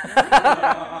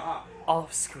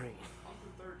 off screen.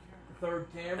 Third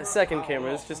camera? A second I don't camera,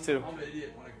 know. it's just two. I'm an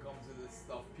idiot when it comes to this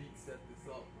stuff. Pete set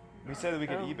this up. We said that we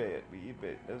could Oh. eBay it. We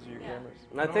eBay. Those are your cameras.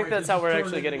 And I think Alright, that's this how just we're turned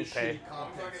actually into getting shitty paid.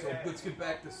 content, so let's get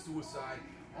back to suicide.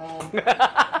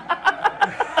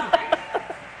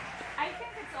 I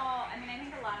think it's all. I mean, I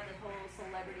think a lot of the whole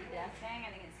celebrity death thing.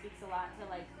 I think it speaks a lot to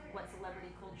like what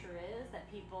celebrity culture is. That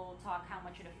people talk how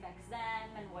much it affects them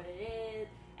and what it is,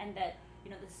 and that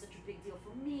this is such a big deal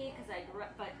for me because I grew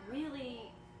up. But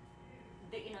really,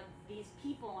 these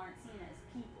people aren't seen as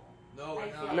people. No, I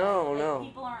they're feel not. like, No.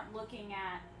 People aren't looking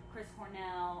at Chris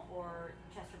Cornell or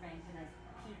Chester Bennington as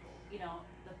people.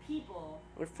 The people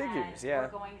They're figures, that yeah.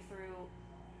 are going through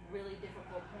really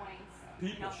difficult points.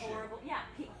 People shit. Horrible,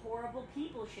 horrible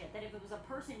people shit. That if it was a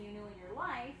person you knew in your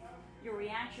life, your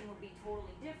reaction would be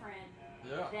totally different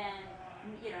Yeah. than,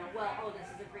 this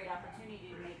is a great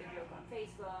opportunity to make a joke on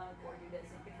Facebook or do this,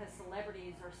 because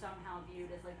celebrities are somehow viewed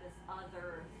as like this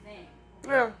other thing.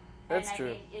 Yeah, that's and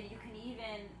true. I mean, you can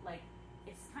even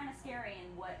it's kind of scary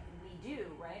in what we do,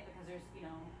 right? Because there's, we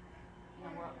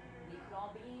could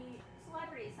all be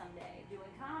celebrities someday doing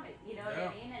comedy. You know what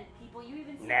I mean? And people, you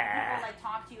even see people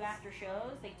talk to you after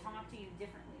shows. They talk to you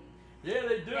differently. Yeah,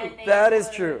 they do. than they That is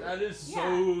would- true. That is so.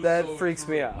 Yeah. That so freaks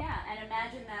true. me out. Yeah, and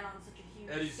imagine that on such a huge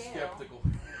Eddie's scale. skeptical.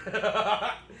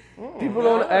 People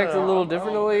don't act a little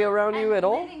differently around you And at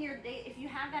all. living your if you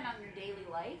have that on your daily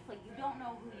life, you don't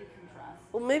know who you can trust.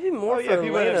 Well, maybe more Oh, yeah, for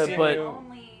people that have Elena, seen but you-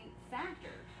 Only factor.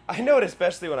 I know it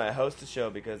especially when I host a show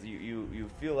because you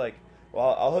feel like,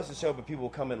 well, I'll host a show, but people will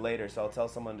come in later, so I'll tell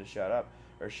someone to shut up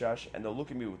or shush, and they'll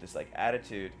look at me with this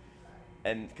attitude,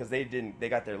 and because they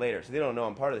got there later, so they don't know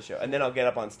I'm part of the show, and then I'll get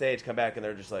up on stage, come back, and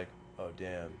they're just like, oh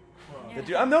damn. Yeah.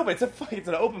 Dude, but it's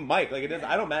an open mic, it doesn't.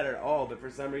 I don't matter at all, but for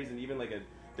some reason, even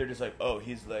they're just like, oh,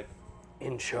 he's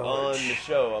in on charge. the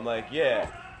show. I'm like, yeah,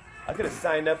 I could have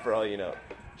signed up for all you know.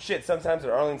 Shit, sometimes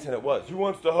at Arlington it was, who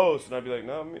wants to host? And I'd be like,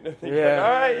 no, me. Yeah. All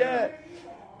right, yeah.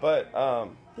 But,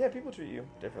 yeah, people treat you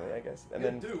differently, I guess. And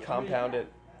then do. compound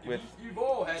it with You've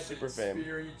all had super the fame.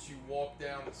 experience. You walk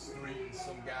down the street and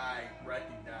some guy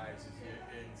recognizes you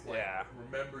and it's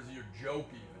remembers your joke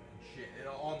even and shit. And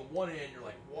on the one hand, you're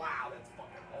like, wow, that's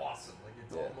fucking awesome.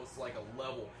 It's almost like a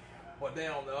level. But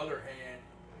then on the other hand,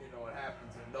 it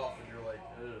happens enough and you're like,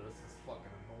 this is fucking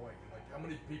annoying. How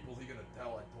many people is he gonna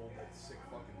tell I told that sick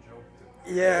fucking joke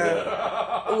to?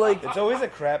 Yeah. It's always a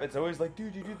crap. It's always like,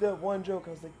 dude, you did that one joke.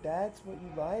 I was like, that's what you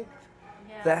liked?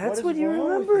 Yeah. That's what is you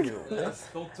wrong with remembered? you?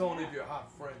 Don't tell any of your hot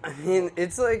friends. I mean,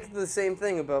 it's like the same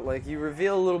thing about you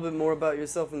reveal a little bit more about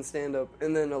yourself in stand-up,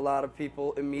 and then a lot of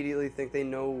people immediately think they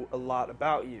know a lot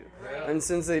about you. Yeah. And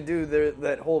since they do,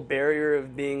 that whole barrier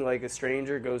of being a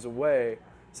stranger goes away.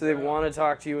 So they want to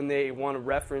talk to you, and they want to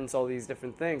reference all these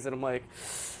different things. And I'm like,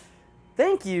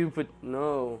 thank you, but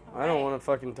no, I don't want to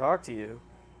fucking talk to you.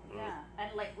 Yeah, and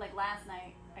like last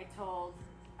night, I told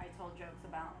jokes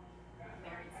about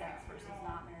married sex versus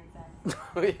not married sex.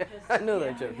 Oh, yeah, I know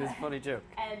that joke. It's a funny joke.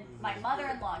 And my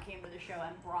mother-in-law came to the show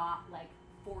and brought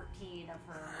 14 of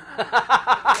her.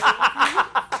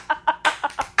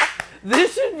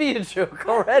 This should be a joke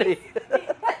already.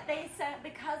 But they said,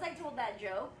 because I told that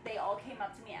joke, they all came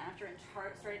up to me after and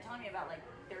started telling me about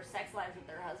their sex lives with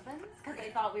their husbands. because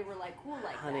they thought we were like cool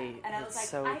like Honey, that. And I was it's like,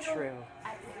 so I don't. true.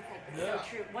 It's Yeah. so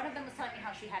true. One of them was telling me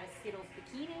how she had a Skittles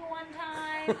bikini one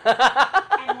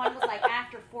time, and one was like,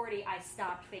 after 40, I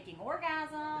stopped faking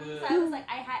orgasms. Yeah. So I was like,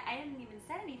 I hadn't even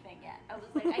said anything yet. I was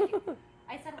like,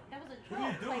 I said that was a joke. What do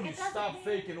you do like, when it you doesn't stop mean-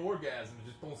 faking orgasms?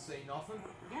 Just don't say nothing?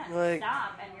 Yeah, Like-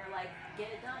 stop, and you're like, get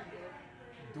it done,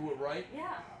 dude. Do it right?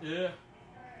 Yeah. Yeah.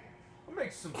 That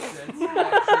makes some sense,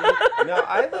 actually. No,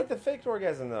 I like the faked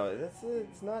orgasm though.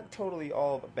 It's not totally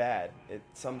all bad. It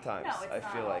sometimes No, it's I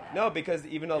not feel all like bad. no, because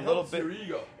even a It little helps bit. your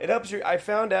ego. It helps your. I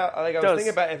found out. Like I was Does.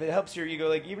 thinking about if it helps your ego.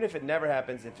 Like even if it never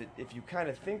happens, if you kind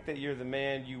of think that you're the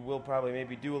man, you will probably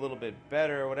maybe do a little bit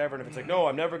better or whatever. And if it's like no,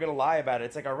 I'm never gonna lie about it.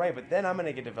 It's like all right, but then I'm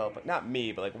gonna get developed. Like, not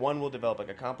me, but like one will develop like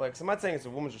a complex. I'm not saying it's a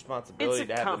woman's responsibility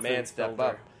It's a to have the man confidence step builder.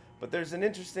 up, but there's an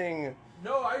interesting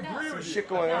No, I agree No. with you. shit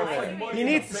going No, on I there. see what He you're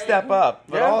needs to saying. step up,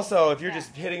 but Yeah. also if you're Yeah.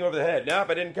 just hitting over the head, nope,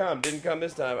 I didn't come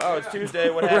this time. Oh, it's Yeah. Tuesday,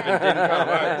 what happened? Didn't come.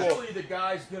 All right, cool. Eventually, the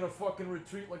guy's gonna fucking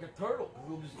retreat like a turtle.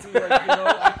 He'll just be like,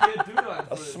 I can't do nothing.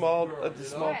 for this small- girl, a you know?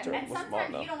 small Right. turtle. And Well, small sometimes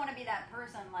enough. you don't want to be that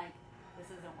person like, this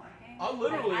isn't working. I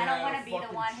literally like, I don't had want a to be the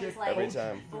fucking one chick who's like Every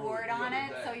time. bored the on other it.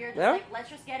 day. So you're just Yeah. like, let's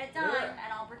just get it done, Yeah.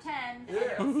 and I'll pretend, Yeah.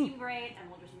 and it'll seem great, and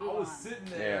we'll just I move was on. sitting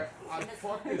there. I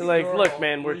fucked this Like, girl look,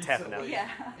 man, we're tapping out. recently, Yeah.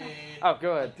 And Oh,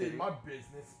 go ahead. I did my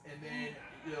business, and then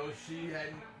she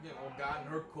hadn't gotten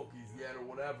her cookies yet or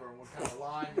whatever, and we're kind of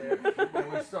lying there,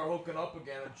 and we start hooking up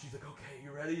again, and she's like, "Okay, you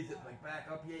ready? Is it like back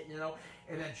up yet?"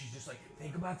 And then she's just like,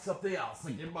 "Think about something else,"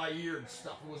 like in my ear and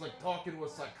stuff. It was like talking to a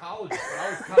psychologist, but I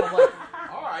was kind of like,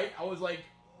 "All right," I was like.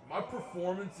 My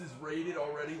performance is rated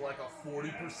already like a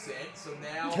 40%, so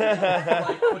now,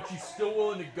 but she's still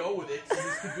willing to go with it, so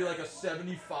this could be like a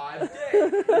 75 day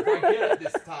if I get it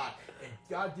this time. And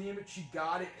god damn it, she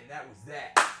got it, and that was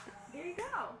that. There you go.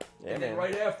 Yeah, And then man.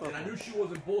 right after, and I knew she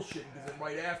wasn't bullshitting, because then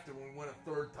right after, when we went a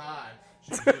third time,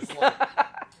 she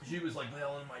was just like,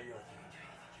 well, in my ear, like, you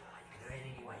can do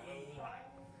anything you want, anything you want.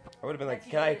 I would have been like,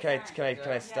 That's can I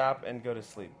Yeah. stop and go to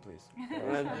sleep, please?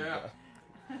 Yeah.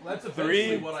 Well, that's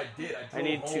Three. eventually what I did. I drove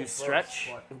need home to first,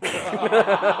 stretch. but-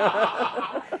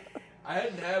 I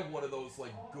hadn't had one of those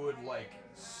like good like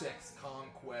sex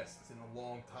conquests in a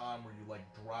long time where you like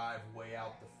drive way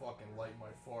out to fucking Light My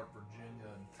Fart, Virginia,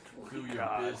 and do your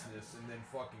God. business, and then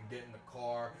fucking get in the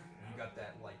car and you got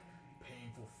that like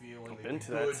painful feeling. I've that been your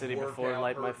to that good city before, workout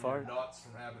Light My hurting your Fart. Nuts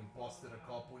from having busted a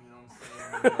couple, you know what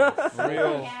I'm saying?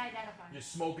 Real. Yeah, identify. You're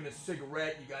smoking a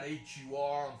cigarette, you got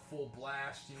HUR on full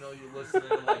blast, you're listening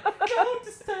to like, don't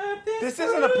disturb This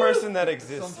isn't a person that some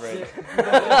exists, right? shit.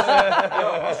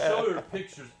 I'll show you the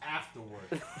pictures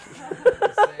afterwards. I'm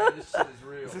saying, this shit is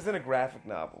real. This isn't a graphic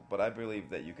novel, but I believe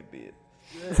that you could be it.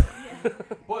 Yeah.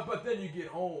 But then you get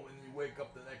home and you wake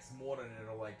up the next morning and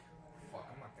you're like, fuck,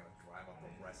 I'm not gonna drive up to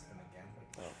Reston again.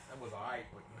 Like, that was alright,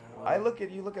 but you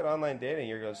know. You look at online dating,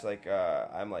 you're just like,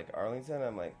 I'm like Arlington,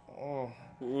 I'm like, oh.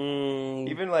 Mm,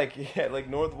 Even like like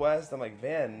Northwest, I'm like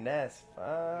Van Ness. Fuck.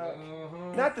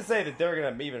 Uh-huh. Not to say that they're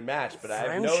gonna even match, but I've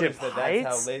Friendship noticed that that's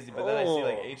Heights? how lazy. But then I see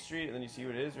like Oh. 8th Street, and then you see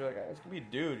what it is. You're like, it's gonna be a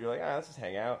dude. You're like, let's just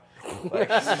hang out. Like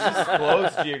it's just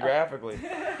close geographically.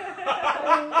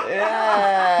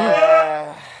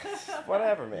 Yeah.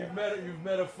 Whatever, man. You've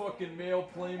met a fucking male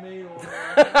playmate on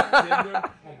Tinder,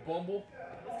 on Bumble.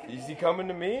 Is he coming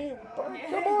to me?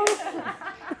 Come on.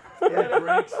 Yeah,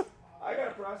 drinks. I got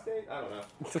a prostate. I don't know.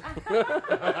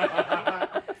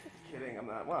 Kidding. I'm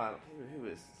not. Well, who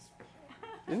is?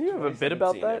 didn't you have a bit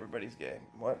about 2017, that? Everybody's gay.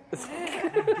 What?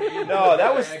 Gay No,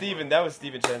 that was bag. Steven. That was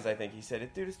Steven Chen's, I think. He said,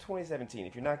 dude, it's 2017.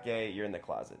 If you're not gay, you're in the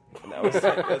closet. And that was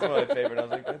that's one of my favorite. I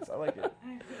was like, I like it.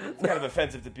 It's kind of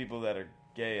offensive to people that are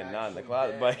gay and not in the Actually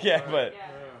closet. gay, But yeah, right. Yeah.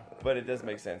 but it does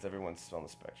make sense. Everyone's on the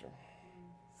spectrum.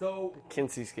 So,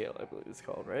 Kinsey scale, I believe it's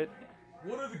called, right?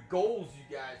 what are the goals you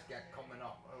guys got coming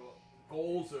up?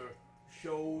 Goals or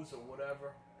shows or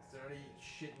whatever? Is there any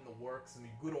shit in the works? I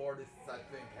mean, good artists, I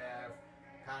think, have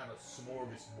kind of a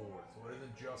smorgasbord. So it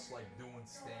isn't just like doing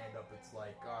stand-up. It's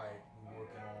like, all right, we're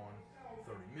working on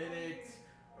 30 minutes.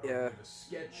 Are Yeah. we doing a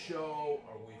sketch show?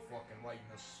 Are we fucking writing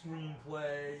a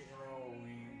screenplay?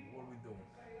 What are we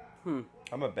doing?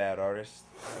 I'm a bad artist,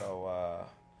 so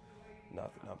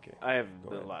nothing. No, I'm kidding. I have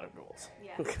Go ahead. a lot of goals.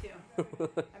 Yeah, me too.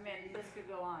 I mean, this could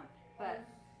go on, but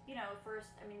first,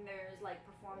 I mean, there's like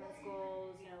performance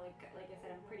goals. Like I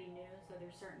said, I'm pretty new, so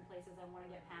there's certain places I want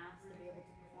to get past to be able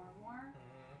to perform more.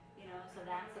 So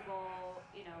that's a goal.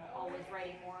 Always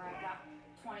writing more. I've got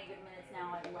 20 good minutes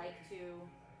now. I'd like to.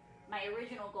 My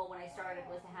original goal when I started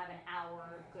was to have an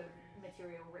hour of good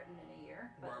material written in a year,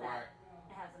 but Right.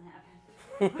 It hasn't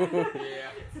happened. Yeah.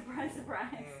 Surprise,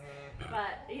 surprise.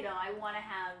 But, I want to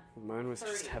have Mine was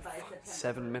 30 just have by September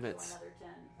 7 1st, minutes. So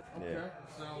another 10. Okay.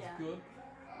 Sounds Yeah. good.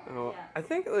 Oh, Yeah. I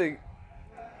think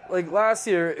like last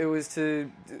year it was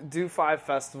to do 5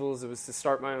 festivals. It was to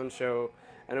start my own show,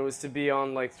 and it was to be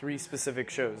on like 3 specific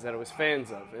shows that I was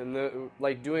fans of, and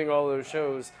doing all those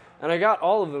shows. And I got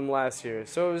all of them last year,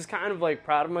 so I was kind of like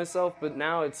proud of myself. But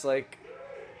now it's like,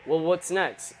 well, what's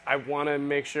next? I want to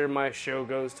make sure my show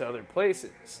goes to other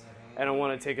places, and I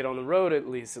want to take it on the road at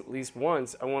least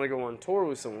once. I want to go on tour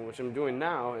with someone, which I'm doing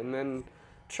now, and then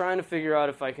trying to figure out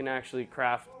if I can actually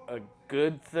craft a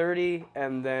good 30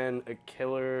 and then a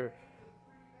killer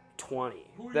 20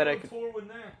 Who are that you I on could tour with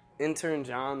now? intern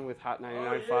John with Hot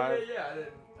 99.5. Yeah. I didn't.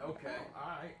 Okay. All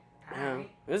right. Yeah,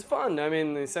 it was fun. I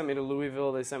mean, they sent me to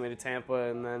Louisville, they sent me to Tampa,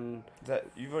 and then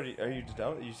Are you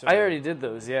done? I already did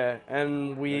those, yeah.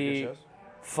 And we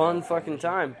fun fucking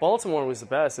time. Baltimore was the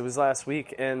best. It was last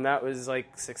week, and that was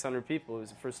like 600 people. It was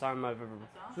the first time I've ever.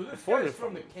 So this Afforded guy's from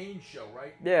from the Kane Show,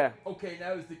 right? Yeah. Okay,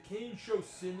 now is the Kane Show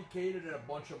syndicated in a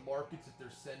bunch of markets that they're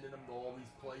sending them to all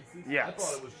these places? Yes. I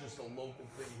thought it was just a local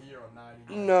thing here on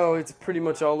 99. No, it's pretty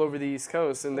much all over the East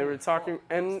Coast, and they were talking.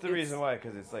 And It's the reason why,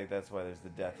 because it's like that's why there's the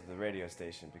death of the radio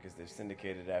station, because they've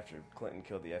syndicated after Clinton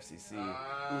killed the FCC,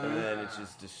 and then it's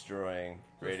just destroying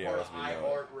radio as we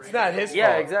know it. It's not his fault.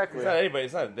 Yeah, exactly. It's not anybody.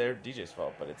 It's not their DJ's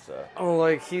fault, but it's. Oh,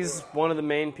 like he's one of the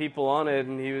main people on it,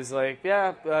 and he was like,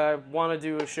 "Yeah, I want to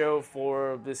do a show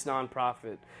for this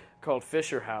nonprofit called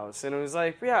Fisher House," and it was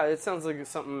like, "Yeah, it sounds like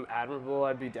something admirable.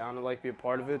 I'd be down to like be a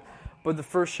part of it." But the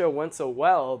first show went so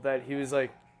well that he was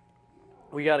like,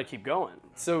 "We got to keep going."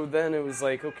 So then it was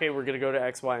like, "Okay, we're gonna go to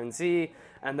X, Y, and Z,"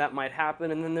 and that might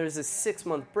happen, and then there's a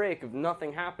 6-month break of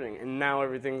nothing happening, and now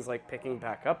everything's like picking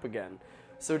back up again.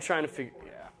 So trying to figure,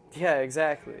 yeah,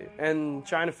 exactly, and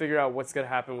trying to figure out what's gonna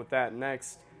happen with that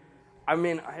next. I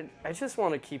mean, I just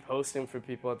want to keep hosting for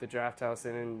people at the Draft House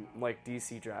and in like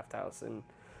DC Draft House, and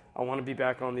I want to be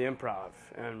back on the Improv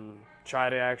and try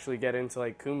to actually get into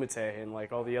like Kumite and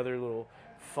like all the other little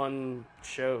fun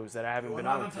shows that I haven't been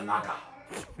on.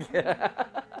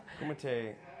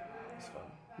 Kumite is fun.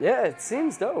 Yeah, it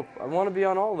seems dope. I want to be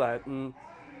on all that, and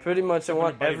pretty much I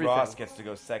want Buddy everything. Ross gets to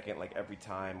go second like every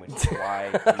time, which is why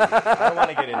I don't want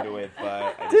to get into it, but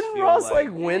I just Didn't feel Ross like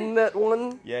win that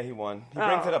one? Yeah, he won. He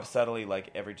brings it up subtly like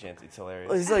every chance. It's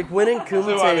hilarious. He's like winning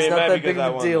Kumite So, I mean, is not maybe that big because I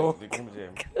of a won deal. the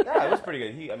Kumite. Yeah, it was pretty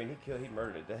good. He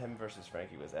murdered it. Him versus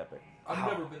Frankie was epic. I've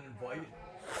never been invited.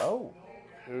 Oh,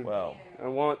 well. I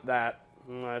want that.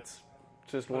 And that's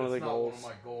just But one of the it's not goals.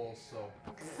 one of my goals,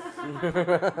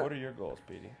 so. What are your goals,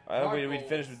 Petey? My We goals-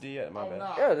 finished with D yet? My bad.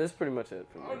 nah. Yeah, that's pretty much it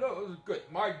for me. Oh no, it was good.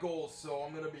 My goals, so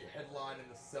I'm gonna be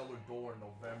headlining the Cellar Door in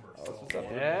November. So that's what's up. I'm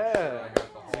gonna Yeah. make sure I got the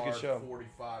It's a good hard show.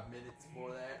 45 minutes for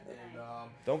that, and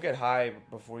Don't get high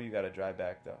before you got to drive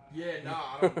back, though. yeah, nah,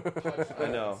 I don't touch that. I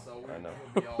know, So I know.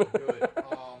 we'll be all good.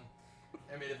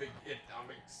 I mean,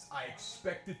 I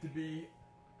expect it to be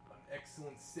an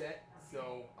excellent set,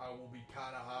 so I will be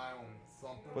kind of high on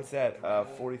something. What's that?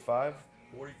 45?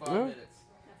 45 Yeah. minutes.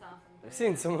 That's awesome. I've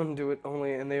seen someone do it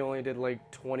and they only did like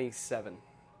 27.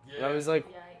 Yeah. And I was like,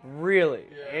 Yikes. really?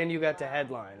 Yeah. And you got to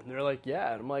headline? And they're like,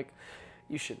 yeah. And I'm like,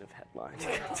 you shouldn't have headlined.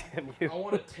 God damn I you.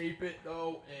 want to tape it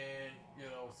though, and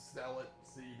sell it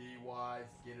CD wise,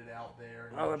 get it out there,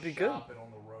 and Oh, that'd be good. shop it on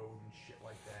the road and shit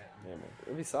like that. Yeah, man.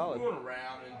 It'd be solid. Going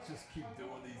around and just keep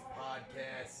doing these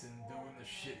podcasts and doing the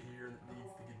shit here that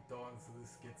needs to get done, so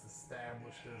this gets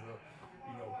established as a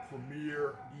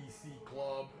premier DC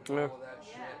club, and Yeah. all of that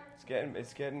shit.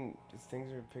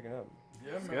 Things are picking up.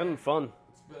 Yeah, It's man. getting fun.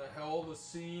 It's been a hell of a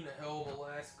scene, a hell of a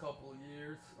last couple of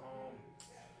years.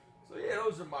 So yeah,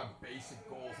 those are my basic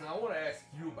goals. Now I want to ask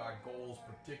you about goals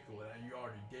particularly. Now, you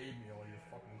already gave me all your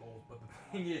fucking goals, but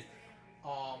the thing is,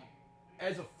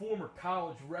 as a former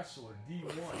college wrestler,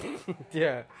 D1,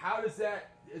 Yeah. how does that?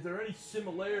 Is there any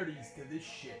similarities to this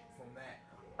shit from that?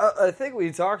 I think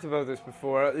we talked about this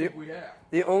before. I think we have.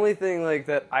 The only thing like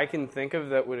that I can think of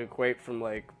that would equate from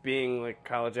like being like a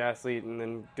college athlete and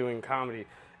then doing comedy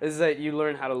is that you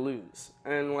learn how to lose,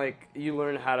 and like you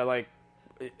learn how to like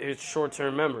it's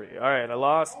short-term memory. All right, I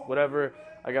lost, whatever.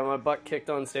 I got my butt kicked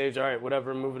on stage. All right,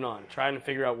 whatever, moving on. Trying to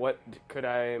figure out what could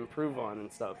I improve on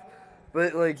and stuff.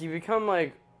 But like you become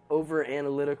like over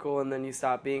analytical and then you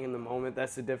stop being in the moment.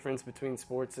 That's the difference between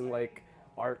sports and like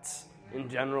arts in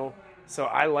general. So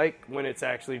I like when it's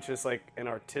actually just like an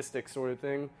artistic sort of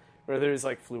thing where there's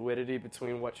like fluidity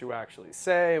between what you actually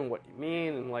say and what you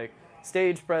mean and like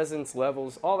stage presence,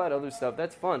 levels, all that other stuff.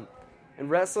 That's fun. And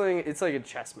wrestling, it's like a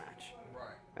chess match.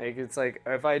 Right. Like it's like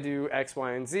if I do X,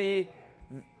 Y, and Z,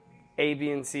 A,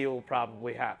 B, and C will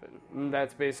probably happen. And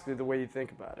that's basically the way you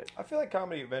think about it. I feel like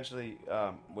comedy eventually,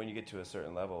 when you get to a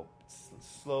certain level,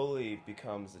 slowly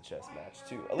becomes a chess match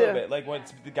too. A little bit. Like when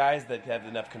it's the guys that have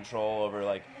enough control over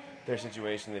like their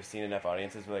situation, they've seen enough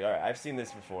audiences. We're like, all right, I've seen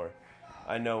this before.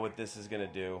 I know what this is gonna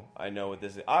do. I know what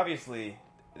this is. Obviously,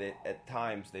 at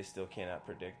times they still cannot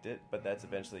predict it, but that's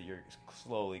eventually you're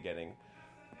slowly getting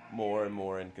more and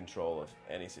more in control of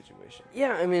any situation.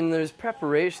 Yeah, I mean, there's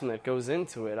preparation that goes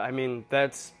into it. I mean,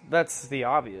 that's the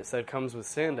obvious. That comes with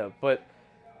stand-up. But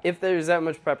if there's that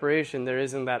much preparation, there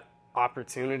isn't that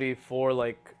opportunity for,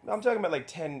 like... I'm talking about, like,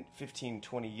 10, 15,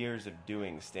 20 years of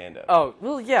doing stand-up. Oh,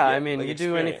 well, yeah. I mean, like you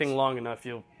experience. do anything long enough,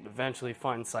 you'll eventually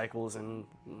find cycles and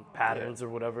patterns or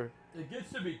whatever. It gets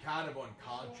to be kind of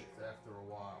unconscious after a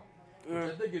while.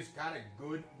 Which I think is kind of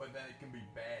good, but then it can be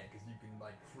bad because you can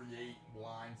like create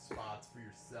blind spots for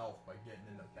yourself by getting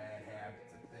into bad habits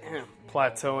and things.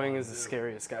 Plateauing is the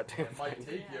scariest goddamn It might thing.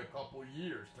 take you a couple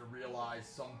years to realize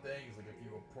some things, like if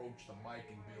you approach the mic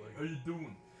and be like, "How you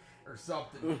doing?" or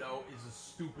something, you know, is a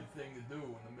stupid thing to do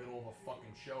in the middle of a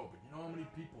fucking show. But you know how many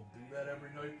people do that every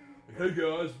night? Like, "Hey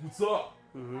guys, what's up?"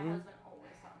 My husband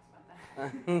always talks about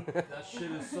that. That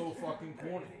shit is so fucking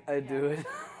corny. I do it.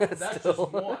 That's Still.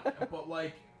 just one. But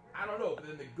like, I don't know.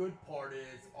 Then the good part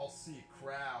is I'll see a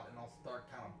crowd and I'll start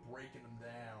kind of breaking them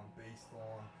down based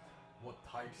on what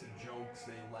types of jokes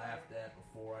they laughed at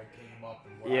before I came up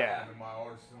and what I have in my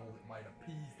arsenal that might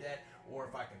appease that, or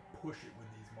if I can push it with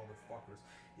these motherfuckers.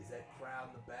 Is that crowd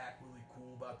in the back really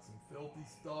cool about some filthy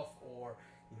stuff, or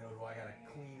you know, do I gotta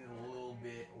clean it a little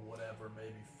bit or whatever?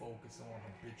 Maybe focus on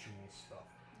habitual stuff.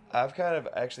 I've kind of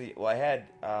actually, I had,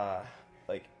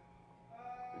 like,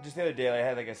 just the other day, I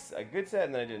had, like, a good set,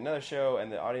 and then I did another show, and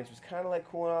the audience was kind of, like,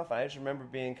 cooling off, and I just remember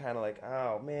being kind of like,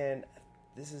 oh, man,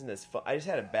 this isn't as fun. I just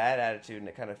had a bad attitude, and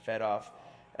it kind of fed off,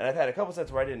 and I've had a couple sets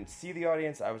where I didn't see the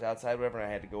audience, I was outside, whatever, and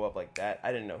I had to go up like that.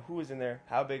 I didn't know who was in there,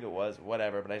 how big it was,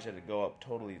 whatever, but I just had to go up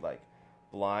totally, like,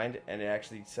 blind, and it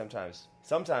actually sometimes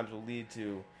will lead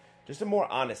to just a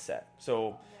more honest set.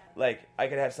 So... like, I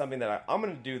could have something that I'm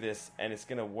going to do this, and it's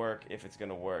going to work if it's going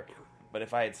to work. But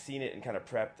if I had seen it and kind of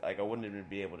prepped, like, I wouldn't even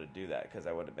be able to do that because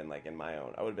I would have been, like, in my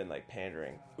own. I would have been, like,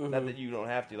 pandering. Not that you don't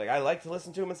have to. Like, I like to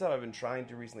listen to them and stuff. I've been trying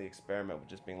to recently experiment with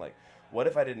just being like, what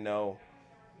if I didn't know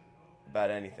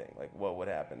about anything? Like, what would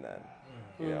happen then?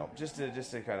 You know, just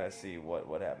to kind of see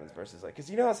what happens versus, like,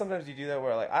 because you know how sometimes you do that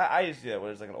where, like, I used to do that where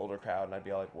there's, like, an older crowd, and I'd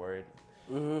be all, like, worried.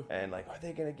 And, like, are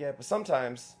they going to get... But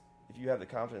sometimes... if you have the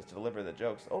confidence to deliver the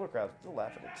jokes, the older crowds still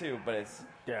laugh at it too, but it's,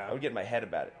 I would get in my head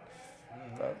about it.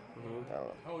 So, I don't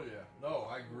know. Oh yeah. No,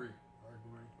 I agree.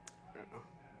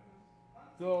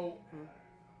 So,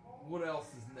 what else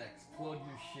is next? Plug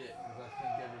your shit, because I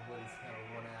think everybody's kind of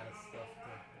run out of stuff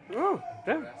to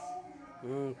address.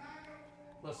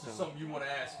 Unless there's something you want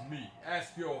to ask me.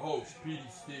 Ask your host, Petey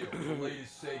Steele, the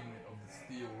latest segment of the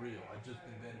Steel Reel. I just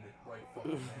invented it right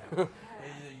fucking now.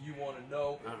 Anything you want to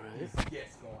know, this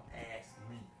guest's going to ask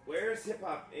me. Where's hip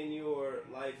hop in your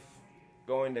life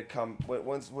going to come?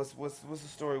 What's the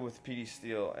story with Petey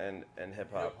Steele and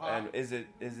hip hop? And is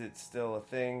it still a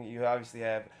thing? You obviously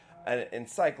have an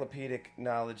encyclopedic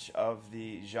knowledge of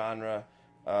the genre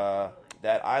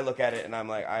that I look at it and I'm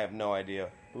like, I have no idea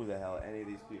who the hell any of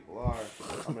these people are.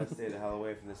 I'm going to stay the hell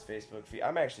away from this Facebook feed.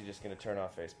 I'm actually just going to turn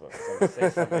off Facebook. I'm going to say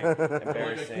something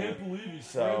embarrassing. Like, I can't believe he's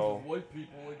friends with white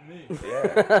people like me.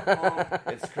 Yeah.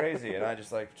 It's crazy. And I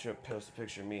just like to post a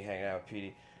picture of me hanging out with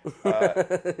Petey.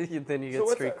 Then you get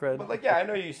street cred. But like, yeah, I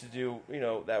know you used to do, you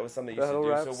know, that was something you used to do.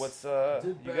 Battle So raps.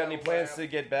 what's, you got any plans to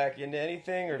get back into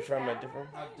anything or from a different?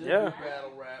 I did do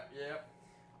battle rap, yep.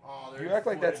 You act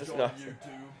like that's just on nothing.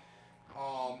 YouTube.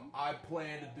 I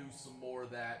plan to do some more of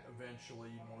that eventually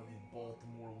in one of these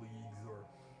Baltimore leagues or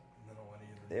you know any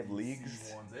of the They have DC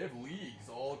leagues? ones. They have leagues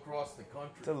all across the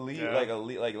country. It's a league, Yeah.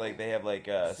 like they have like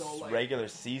a So, like- regular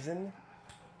season.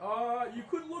 You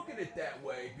could look at it that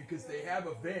way because they have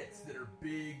events that are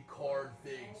big card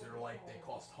things. They're like they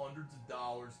cost hundreds of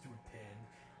dollars to attend.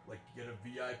 Like you get a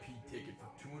VIP ticket for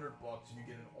 $200 and you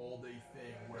get an all-day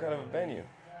thing. What kind of a venue?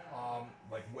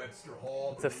 Like Webster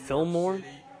Hall. The New York Fillmore? City.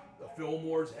 The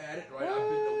Fillmore's had it, right? I've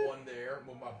been to one there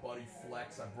with my buddy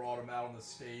Flex. I brought him out on the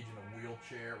stage in a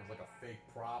wheelchair. It was like a fake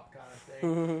prop kind of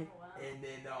thing. And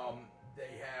then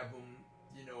they have them,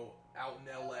 you know, out in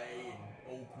LA and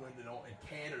Oakland and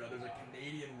Canada. There's a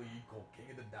Canadian league called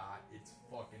King of the Dot. It's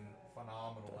fucking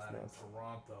phenomenal out in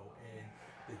Toronto. And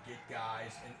they get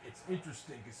guys, and it's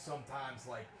interesting because sometimes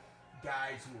like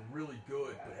guys who are really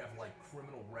good but have like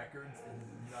criminal records in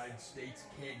the United States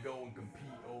can't go and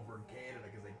compete over in Canada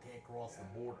because they can't cross the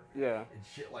border. Yeah. And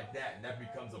shit like that, and that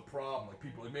becomes a problem. Like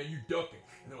people are like, man, you ducking,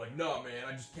 and they're like, no, man,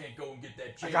 I just can't go and get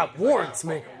that chain. got 'cause warrants, I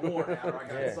got a man. fucking warrant out, or I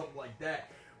got Yeah. something like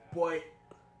that. But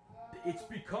it's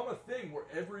become a thing where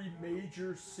every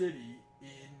major city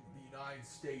in the United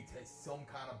States has some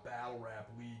kind of battle rap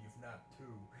league, if not two.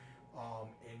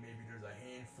 And maybe there's a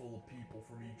handful of people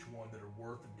from each one that are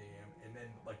worth a damn. And then,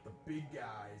 like, the big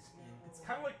guys, it's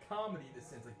kind of like comedy in a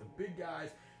sense. Like, the big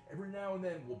guys, every now and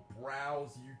then, will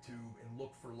browse YouTube and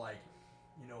look for, like,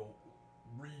 you know,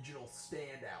 regional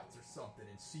standouts or something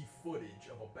and see footage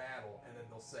of a battle. And then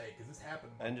they'll say, because this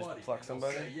happened to my And just buddy. pluck and they'll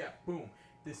somebody? say, yeah, boom,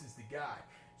 this is the guy.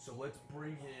 So let's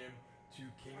bring him to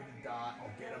King of the Dot.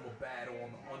 I'll get him a battle on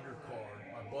the undercard.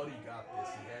 My buddy got this.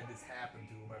 He had this happen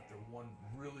to him after one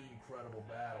really incredible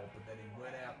battle, but then he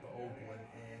went out to Oakland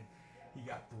and he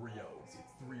got 3-0s. It's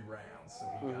 3 rounds, so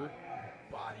he got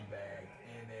body bagged,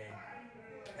 and then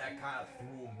that kind of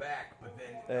threw him back. But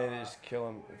then And they just kill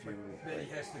him if you. then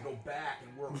he has to go back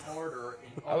and work harder.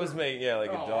 In I was other- making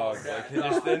like a Oh, dog. yeah, Like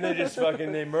no. then they just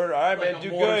fucking murder. All right, like man, a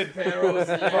do Morris good. Perros,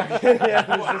 yeah. Yeah,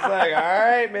 it's just like, all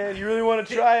right, man, you really want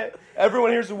to try it?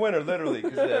 Everyone here's a winner, literally,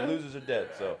 because the losers are dead.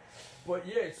 So But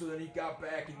yeah, so then he got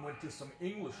back and went to some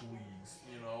English leagues,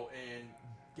 you know, and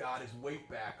got his weight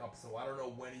back up. So I don't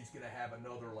know when he's gonna have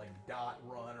another like dot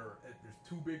run, or there's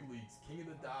 2 big leagues, King of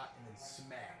the Dot and then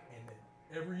Smack, and then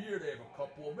every year they have a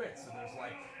couple events. So there's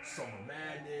like Summer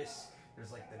Madness,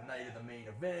 there's like the night of the main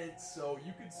event. So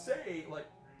you could say like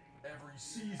every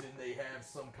season they have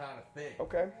some kind of thing.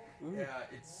 okay, Yeah,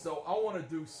 it's so I want to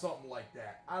do something like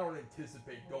that. I don't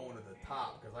anticipate going to the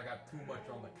top because I got too much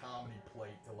on the comedy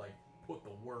plate to like put the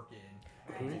work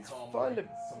in and become fun like, to-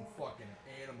 some fucking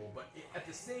animal. But at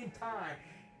the same time,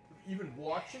 even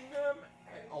watching them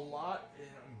a lot, and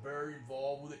I'm very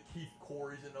involved with it. Keith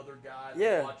Corey's another guy that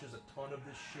Yeah. watches a ton of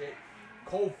this shit.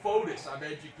 Cole Fotis, I've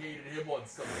educated him on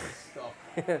some of this stuff.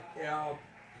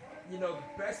 You know,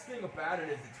 the best thing about it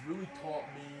is it's really taught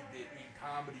me that in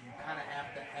comedy you kind of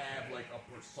have to have like a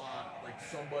persona, like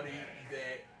somebody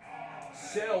that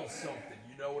sells something,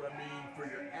 you know what I mean, for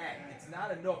your act. It's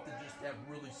not enough to just have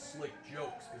really slick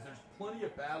jokes, because there's plenty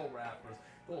of battle rappers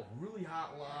that have really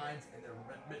hot lines and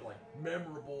they're like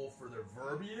memorable for their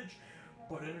verbiage,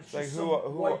 but then it's like just some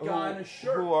white guy in a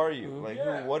shirt. Who are you? Like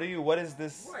Yeah. who? What are you? What is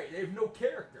this? Right, they have no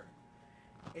character.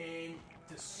 And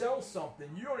to sell something,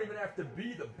 you don't even have to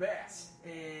be the best.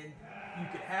 And you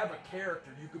can have a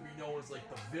character. You could be known as like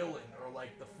the villain or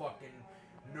like the fucking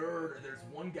nerd. Or there's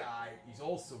one guy, he's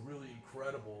also really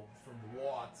incredible from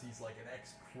Watts. He's like an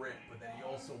ex-Crip, but then he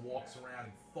also walks around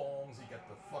in thongs. He got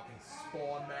the fucking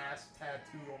Spawn mask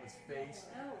tattooed on his face.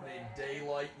 Named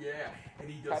Daylight, yeah. And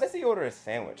he does. How does he order a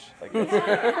sandwich? Like,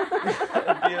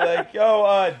 I'd be like,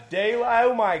 yo, Daylight.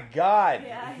 Oh my God.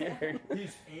 Yeah.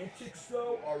 His antics,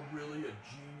 though, are really a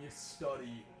genius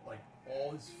study. Like,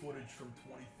 all his footage from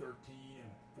 2013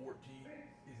 and 14,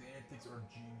 his antics are a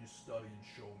genius study in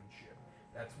showmanship.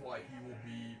 That's why he will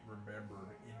be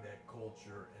remembered in that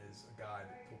culture as a guy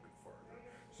that took it further.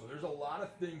 So there's a lot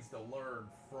of things to learn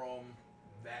from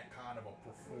that kind of a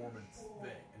performance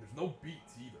thing. And there's no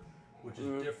beats either, which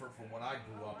is different from when I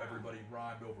grew up. Everybody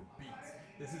rhymed over beats.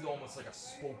 This is almost like a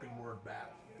spoken word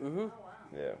battle.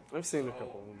 Yeah. I've seen a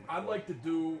couple of them. I'd like to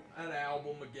do an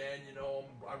album again, you know,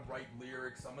 I write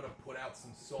lyrics, I'm going to put out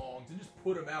some songs and just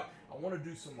put them out. I want to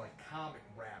do some like comic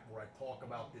rap where I talk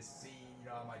about this scene, you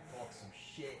know, I might talk some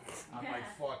shit, I might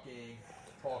fucking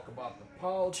talk about the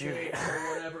politics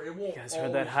or whatever. It won't You guys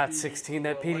heard that always Hot be 16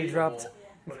 that Petey relatable, dropped?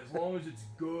 But as long as it's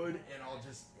good and I'll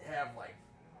just have like,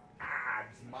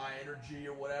 just my energy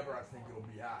or whatever, I think it'll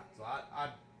be hot. So I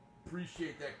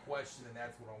appreciate that question, and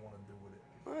that's what I want to do with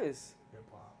it, Nice.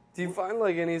 hip-hop. Do you find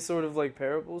like any sort of like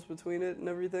parables between it and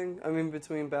everything? I mean,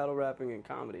 between battle rapping and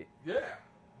comedy. Yeah,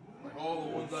 like all the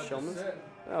ones I Showman's? just said.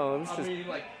 Oh, it's I just mean,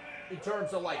 like in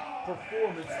terms of like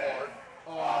performance art,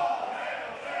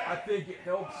 I think it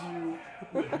helps you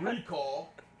with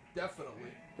recall,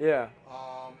 definitely. yeah.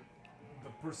 The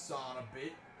persona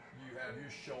bit, you have your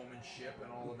showmanship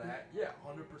and all of that. Yeah,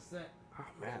 100%. Oh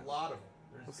man. A lot of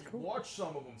them. That's You cool. watch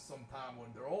some of them sometime when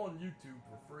they're all on YouTube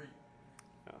for free.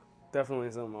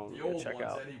 Definitely something I'll The old check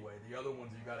ones out. anyway. The other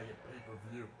ones you gotta get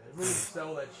pay-per-view. They really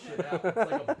sell that shit out. It's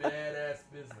like a badass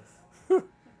business.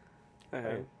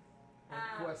 Hey.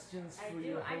 Any questions for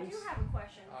your I do host? have a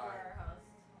question for Alright. our host.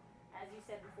 As you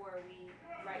said before, we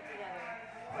write together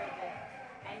quite a bit.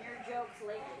 And your jokes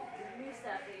lately, the new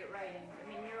stuff that you're writing, I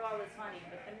mean, you're always funny,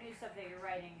 but the new stuff that you're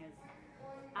writing is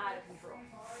out of control.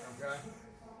 Okay.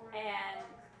 And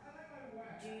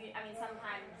do you, I mean,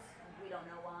 don't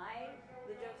know why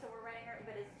the jokes that we're writing are,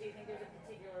 but do you think there's a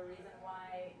particular reason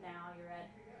why now you're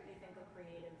at, you think, a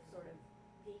creative sort of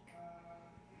peak?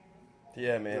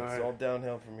 Yeah, man, it's all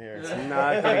downhill from here. It's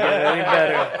not gonna get any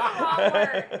better. Wrong word.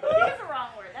 I think it's the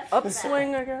wrong word. That's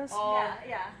Upswing, I guess.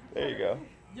 Yeah. There you go.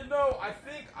 You know, I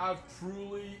think I've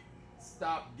truly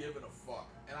stopped giving a fuck.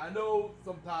 And I know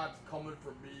sometimes coming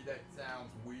from me that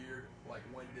sounds weird, like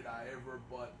when did I ever,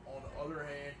 but on the other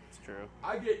hand, It's true.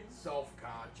 I get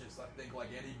self-conscious. I think like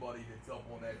anybody that's up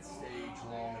on that stage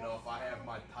long enough, I have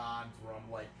my times where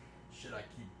I'm like, should I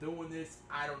keep doing this?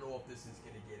 I don't know if this is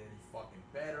going to get any fucking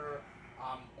better.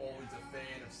 I'm always a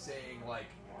fan of saying like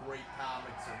great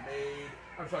comics are made.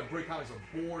 I'm sorry, great comics are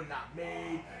born, not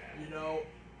made, you know.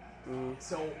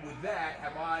 So with that,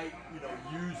 have I,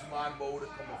 used my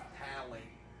modicum of talent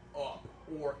up,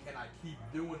 or can I keep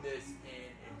doing this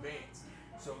and advance?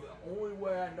 So the only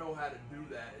way I know how to do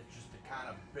that is just to kind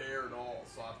of bear it all.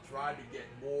 So I've tried to get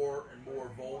more and more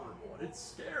vulnerable, and it's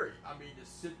scary. I mean, to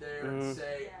sit there and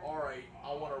say, all right,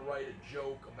 I want to write a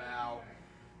joke about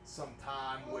some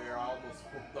time where I almost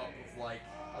hooked up with like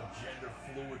a gender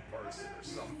fluid person or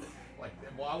something. Like,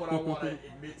 why would I want to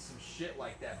admit some shit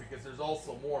like that? Because there's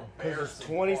also more embarrassing.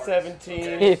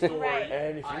 2017, story. Right.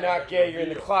 and if you're I not haven't gay, you're in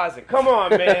the revealed. closet. Come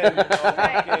on, man.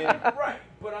 Right,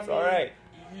 but I It's mean, all right.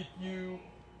 you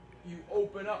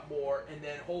open up more, and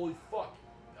then holy fuck,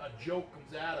 a joke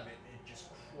comes out of it, and it just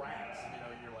cracks. And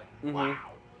you're like,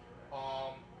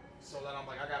 wow. So then I'm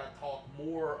like, I gotta talk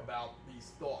more about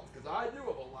these thoughts, because I do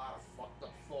have a lot of fucked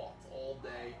up thoughts all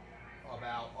day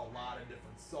about a lot of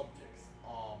different subjects.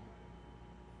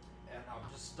 And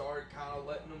I've just started kind of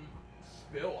letting them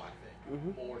spill, I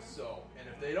think, more so. And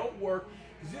if they don't work,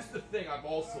 because just the thing I've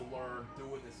also learned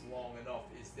doing this long enough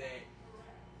is that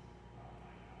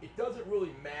it doesn't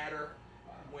really matter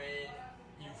when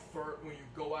you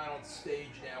go out on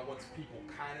stage now, once people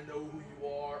kind of know who you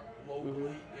are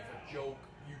locally, if a joke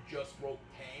you just wrote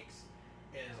tanks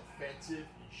and is offensive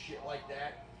and shit like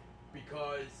that,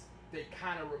 because they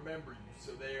kind of remember you,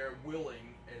 so they're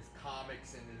willing as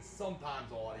comics and as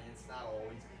sometimes audience, not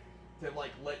always, to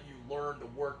like let you learn to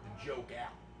work the joke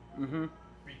out.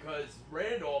 Because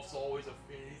Randolph's always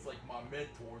he's like my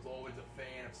mentor, is always a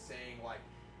fan of saying like,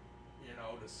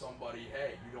 to somebody,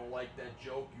 hey, you don't like that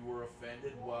joke, you were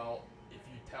offended. Well, if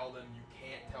you tell them you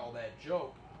can't tell that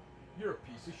joke, you're a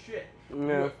piece of shit. You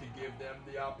have to give them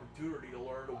the opportunity to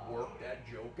learn to work that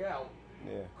joke out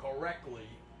correctly,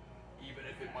 even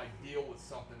if it might deal with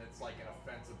something that's like an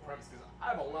offensive premise. Because I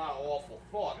have a lot of awful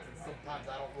thoughts, and sometimes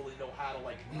I don't really know how to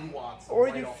like nuance them. Or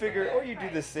right you off figure, the or bat. you do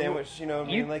the sandwich. You know what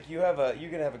I mean? Like you're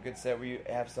gonna have a good set where you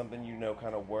have something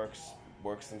kind of work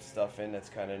some stuff in that's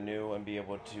kind of new, and be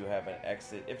able to have an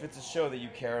exit. If it's a show that you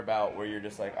care about, where you're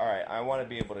just like, all right, I want to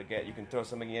be able to you can throw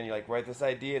something in. You like write this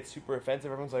idea. It's super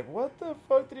offensive. Everyone's like, what the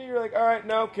fuck did he? You're like, all right,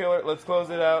 no, kill it. Let's close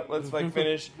it out. Let's like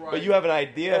finish. Right. But you have an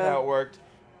idea of how it worked,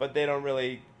 but they don't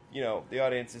really. The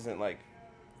audience isn't like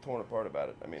torn apart about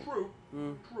it. I mean, True.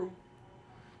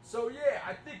 So yeah,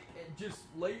 I think just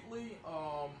lately,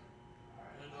 I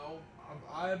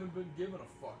haven't been giving a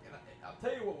fuck. And I'll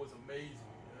tell you what was amazing.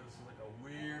 It was like a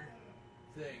weird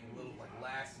thing, little like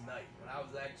last night when I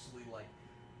was actually like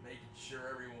making sure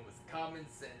everyone was coming,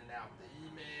 sending out the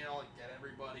email, and get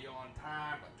everybody on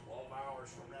time. Like 12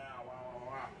 hours from now,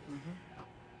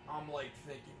 I'm like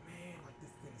thinking, man, like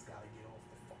this thing's got to get off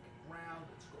the fucking ground.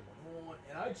 What's going on?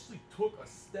 And I actually took a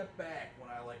step back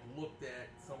when I like looked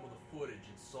at some of the footage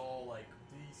and saw like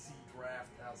DC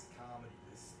Draft House Comedy,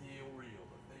 the Steel Reel,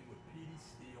 the thing with Petey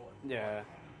Steele, and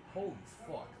holy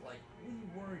fuck, like what are you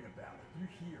worrying about? Like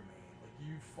you're here, man. Like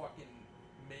you fucking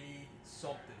made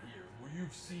something here. Where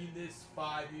you've seen this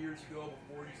 5 years ago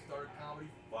before you started comedy?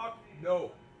 Fuck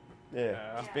no.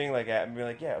 Just being like,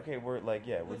 okay, we're Let's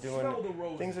doing smell the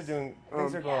roses. things are going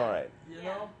all right. You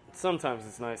know? Sometimes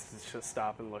it's nice to just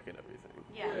stop and look at everything.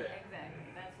 Yeah, exactly.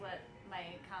 That's what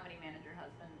my comedy manager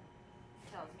husband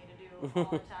tells me to do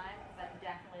all the time. Because I'm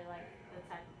definitely like the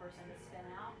type of person to spin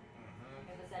out.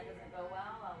 If the set doesn't go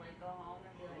well, I'll like go home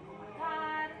and be like, oh my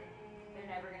god, they're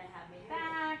never gonna have me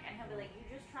back. And he'll be like, you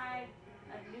just tried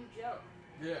a new joke.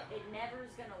 Yeah. It never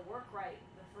is gonna work right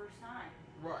the first time.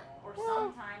 Right. Or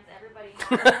sometimes everybody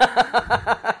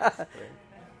has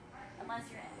unless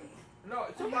you're Andy. No,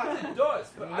 sometimes it does.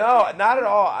 But No, not at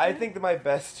all. I think that my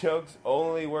best jokes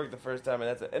only work the first time, and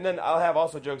that's it. And then I'll have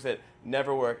also jokes that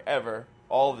never work ever,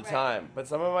 all the time. But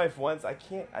some of my ones, I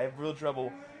have real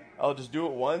trouble. I'll just do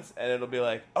it once, and it'll be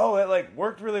like, oh, it like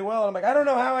worked really well. And I'm like, I don't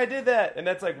know how I did that. And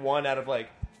that's like 1 out of like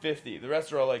 50. The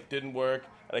rest are all like, didn't work.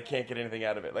 and I can't get anything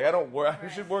out of it. Like I don't work. I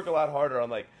should work a lot harder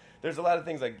on like. There's a lot of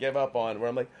things I give up on where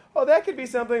I'm like, oh, that could be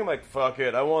something. I'm like, fuck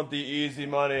it, I want the easy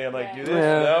money. I'm like, do this?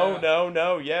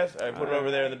 No, yes. I put it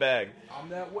over there in the bag. I'm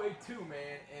that way too,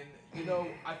 man. And you know,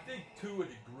 I think to a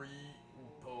degree,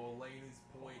 to Elena's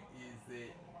point is that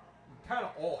we kind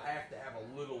of all have to have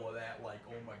a little of that, like,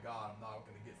 oh my god, I'm not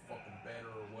gonna get fucking better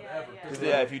or whatever.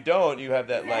 Yeah, if you don't, you have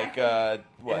that like that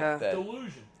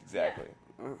delusion. Exactly.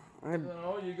 You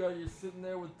know, you're sitting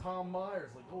there with Tom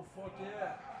Myers, like, oh fuck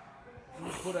yeah. You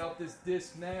put out this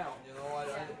disc now, you know,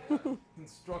 I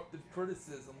constructive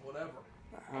criticism, whatever.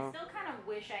 I still kind of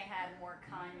wish I had more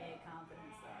Kanye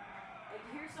confidence, though. Like,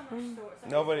 here's so much story.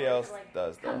 Nobody else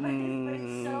does, though.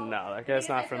 No, that guy's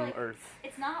not from Earth.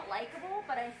 It's not likable,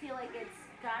 but I feel like it's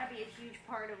got to be a huge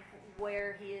part of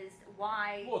where he is,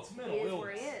 why he is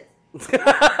where he is.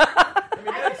 I mean,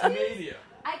 that's media.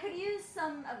 I could use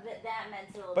some of that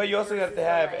mental. But you also have to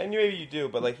have, and maybe you do,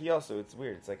 but like he also, it's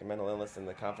weird. It's like a mental illness and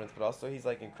the confidence, but also he's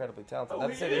like incredibly talented.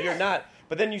 Not to say that you're not,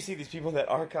 but then you see these people that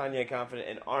are Kanye confident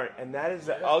and aren't, and that is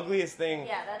the ugliest thing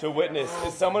to witness.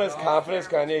 Is someone as confident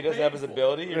as Kanye doesn't have his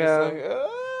ability, you're just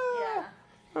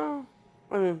like,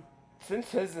 I mean,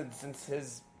 since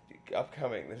his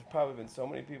upcoming, there's probably been so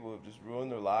many people who've just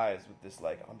ruined their lives with this,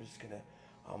 like, I'm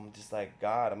just like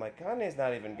God. I'm like, Kanye's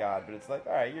not even God, but it's like,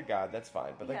 all right, you're God, that's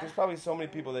fine. But like, there's probably so many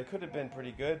people that could have been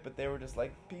pretty good, but they were just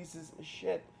like pieces of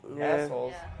shit,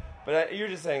 assholes. Yeah. But you're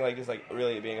just saying like, just like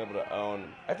really being able to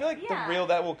own. I feel like the real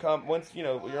that will come once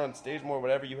you're on stage more,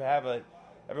 whatever. You have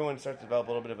everyone starts to develop a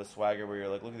little bit of a swagger where you're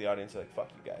like, look at the audience, you're like, fuck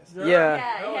you guys.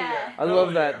 Yeah. I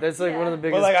love that. That's like one of the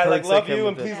biggest. But like, I like perks love that you come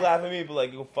and with please it. laugh at me, but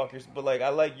like, go fuck yourself. But like, I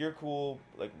like you're cool.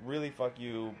 Like, really fuck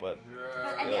you, but.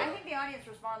 But I think the audience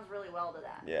responds really well to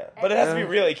that. Yeah, but it has to be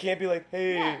real. It can't be like,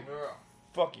 hey,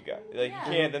 fuck you guys. Like, you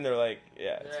can't. Then they're like,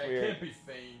 it's weird. It can't be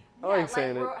feigned. I like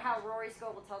saying it. How Rory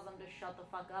Scovel tells them to shut the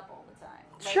fuck up all the time.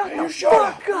 Like, Shut the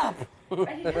fuck up!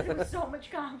 And he does it with so much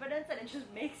confidence, and it just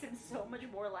makes him so much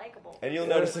more likable. And you'll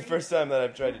notice the first time that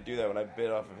I've tried to do that when I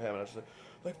bit off of him, and I was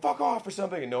like, fuck off or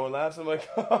something, and no one laughs. I'm like,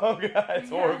 oh god,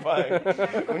 it's horrifying.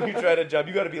 When you try to jump,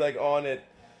 you got to be like on it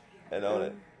and own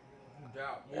it.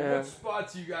 Well, what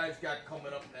spots you guys got coming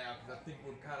up now? Because I think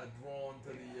we're kind of drawn to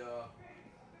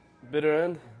the bitter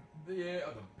end. The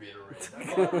bitter end. I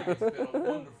think it's been a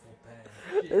wonderful time.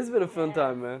 It's been a fun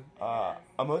time, man.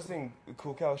 I'm hosting the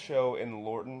Cool Cow show in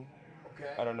Lorton. Okay.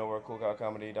 I don't know where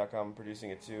CoolCowComedy.com. I'm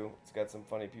producing it too. It's got some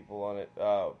funny people on it.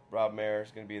 Rob Mayer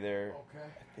is going to be there. Okay.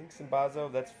 I think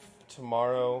Simbazo. That's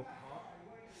tomorrow,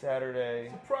 Saturday.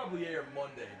 It'll probably air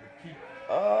Monday, but keep.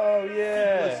 Oh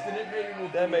yeah. Keep listening. Maybe we'll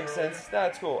that makes sense.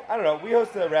 That's cool. I don't know. We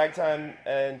host the Ragtime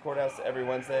and Courthouse every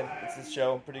Wednesday. It's this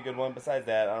show, pretty good one. Besides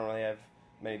that, I don't really have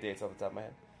many dates off the top of my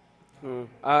head.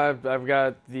 I've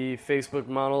got the Facebook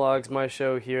Monologues, my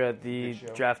show here at the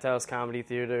Draft House Comedy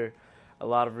Theater. A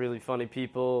lot of really funny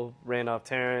people. Randolph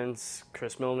Terrence,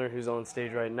 Chris Milner, who's on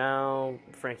stage right now,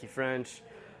 Frankie French,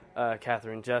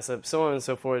 Catherine Jessup, so on and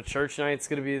so forth. Church Night's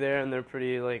going to be there, and they're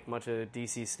pretty like much a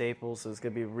DC staple, so it's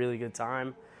going to be a really good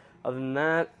time. Other than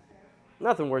that,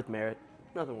 nothing worth merit.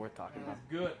 Nothing worth talking about.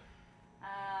 Good.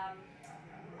 I'm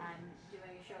doing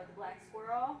a show at the Black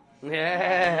Squirrel.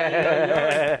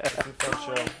 Yeah. It's a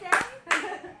fun show.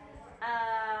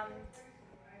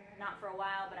 Not for a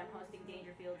while, but I'm hosting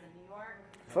Dangerfields in New York.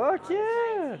 Fuck on the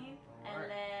yeah. 19th. And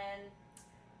then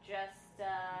just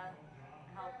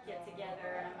help get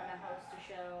together, and I'm going to host a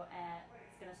show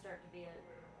it's going to start to be a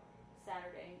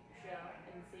Saturday show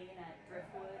in the scene at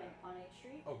Driftwood on 8th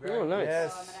Street. Okay. Oh, nice.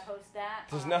 Yes. So I'm going to host that.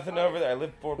 There's nothing over there. I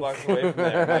live 4 blocks away from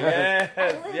there.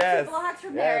 Like, I live 2 blocks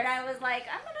from there, and I was like,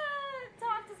 I'm going to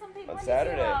talk to some people on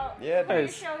Saturday. About Yeah, your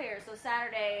nice. show here. So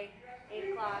Saturday,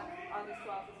 8 o'clock, August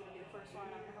 12th is going to be the first one.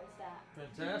 I'm going to host that.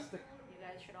 Fantastic. You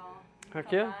guys should all Heck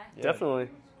come yeah. by. Definitely.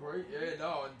 Great. Yeah,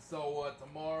 no. And so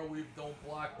tomorrow we've Don't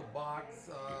Block the Box,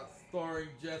 starring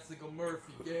Jessica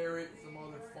Murphy Garrett, some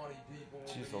other funny people.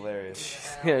 She's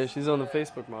hilarious. Yeah, she's on the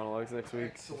Facebook Monologues next week.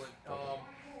 Excellent.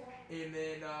 And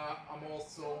then I'm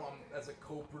also, as a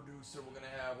co-producer, we're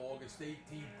going to have August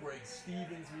 18th, Greg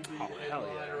Stevens will be the hell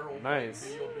headliner. yeah. Nice.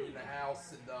 He'll be in the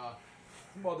house, and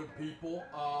some other people.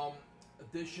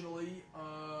 Additionally,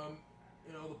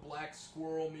 the Black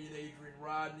Squirrel, me and Adrian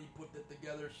Rodney put that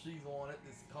together. She's on it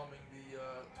this coming the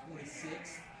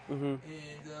 26th. Mm-hmm.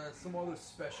 And some other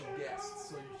special guests.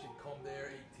 So you should come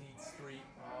there, 18th Street,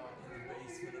 in the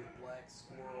basement of the Black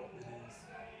Squirrel. It is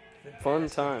fantastic. Fun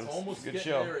times. It's almost Good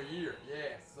getting show. there a year.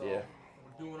 Yeah, so Yeah.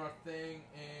 we're doing our thing,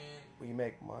 and We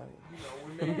make money.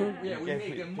 we're making, we're Get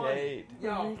making money. paid.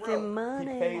 Yo, Making bro,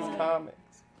 money. He pays comics.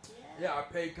 Yeah, I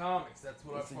pay comics. That's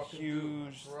what It's I a fucking huge. do.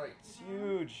 That's right. It's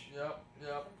huge. Yep.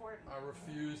 Important. I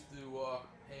refuse to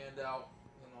hand out,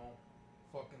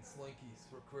 fucking Slinkies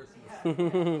for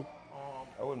Christmas.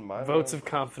 I wouldn't mind. Votes one. of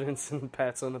confidence and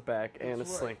pats on the back and a That's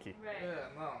right. slinky. Right.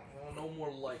 Yeah, no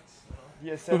more likes.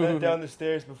 Yeah, send that down the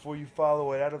stairs before you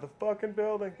follow it out of the fucking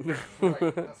building.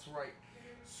 That's right.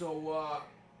 So,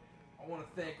 I want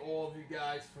to thank all of you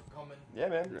guys for coming. Yeah,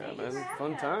 man. Yeah, you for man. having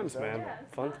Fun us. times, man. Yeah,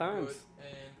 it's Fun fun. times. Good.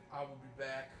 And I will be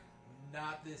back,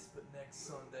 not this, but next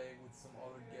Sunday with some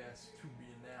other guests to be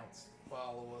announced.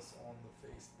 Follow us on the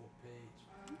Facebook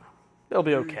page. They'll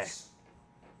be okay. Peace.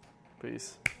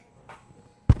 Peace.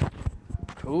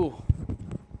 Cool.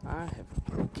 I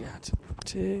have got to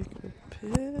take a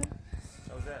piss.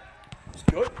 How was that? It's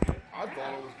good. I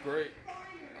thought it was great.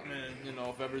 I mean,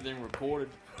 if everything recorded.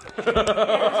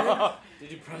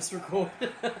 Did you press record?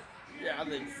 Yeah, I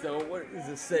think so. What does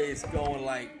it say? It's going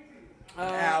like an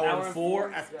hour hour and and four?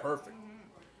 4? That's perfect.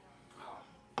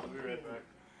 I'll be right back.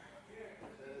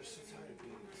 I'm so tired of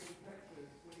being this.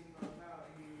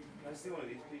 Can I see one of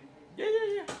these, please?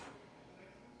 Yeah.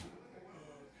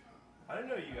 I didn't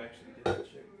know you actually did that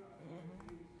shit.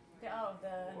 Oh,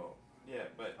 the. Well, yeah,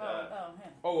 but.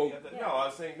 him. Oh, you have that- No, I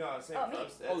was saying. Oh,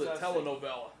 me? the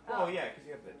telenovela. Oh, yeah, because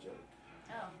you have that joke.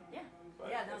 Oh, yeah. But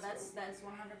Yeah, no, that's that's 100%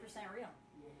 real.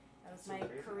 That was So my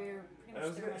crazy. career pretty And I much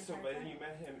was through gonna, my so, entire but then career. you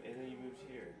met him and then you moved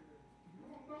here.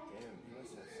 Damn, you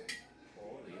must have some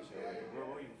qualities. Where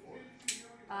were you before?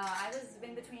 I was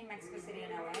in between Mexico City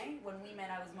and LA. When we met,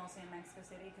 I was mostly in Mexico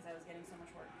City because I was getting so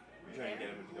much work. You're trying to get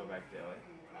him to go back to LA?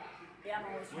 Yeah,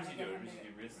 I'm always What trying does to he get do? him Does he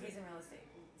do real estate? He's in real estate.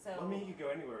 So Well, I mean, he could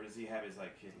go anywhere. Does he have his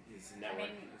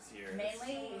network is here?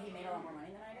 mainly, he made a lot more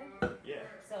money than I did. Yeah.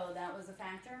 So that was a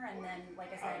factor. And then, like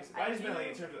I said, I just meant knew-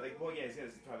 like in terms of like, well, yeah, he's got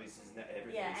probably his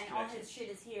everything. yeah, his and all connections. his shit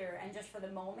is here. And just for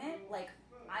the moment, like,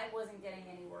 I wasn't getting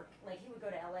any work. Like, he would go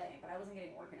to LA, but I wasn't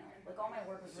getting work in LA. Like, all my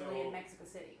work was really in Mexico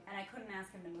City. And I couldn't ask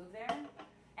him to move there.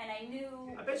 And I knew...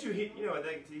 I bet you I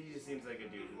think he just seems like a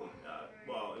dude who would,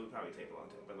 well, it would probably take a long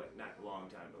time, but like, not a long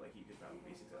time, but like, he could probably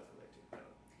be successful there too. I don't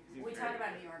know. Seems We very- talk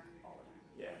about New York all the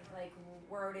time. Yeah.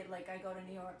 Like, I go to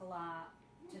New York a lot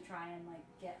to try and, like,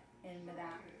 get into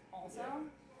that also.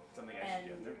 Something I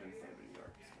should do. I've never been to stand up in New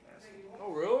York. It's an asshole.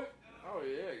 Oh, really? Oh,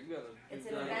 yeah. You gotta. It's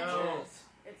you an gotta adventure.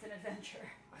 know. It's an adventure.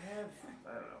 I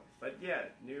don't know. But yeah,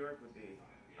 New York would be.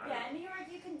 Yeah, in New York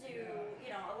you can do,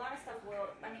 a lot of stuff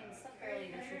stuff barely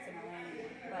even shoots in LA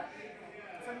anymore. But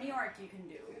for New York you can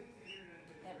do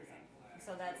everything.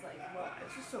 So that's like, Well,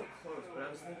 it's just so close. But I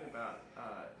was thinking about,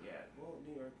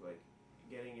 New York, like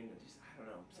getting into just I don't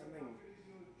know something like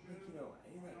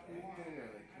acting or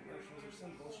like commercials or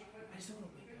some bullshit. I just don't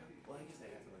want to wake up. Well, I guess I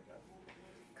have to wake up.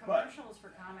 commercials for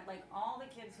comedy, like all the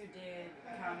kids who did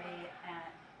comedy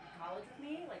at college with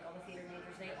me, like all the theater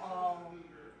majors, they all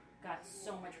got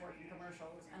so much work in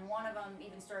commercials. And one of them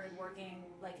even started working,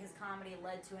 like his comedy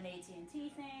led to an AT&T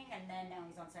thing, and then now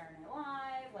he's on Saturday Night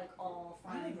Live, like all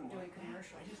from I don't even doing want that.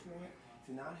 commercials. I just want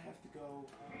to not have to go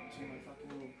to my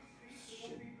fucking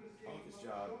shit office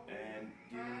job and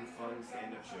do fun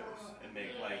stand-up shows and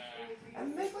make like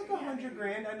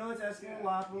 $100,000. I know it's asking a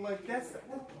lot, but like that's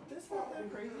not that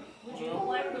crazy. Would you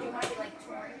want to be like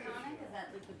touring comic? Is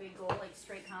that like the big goal, like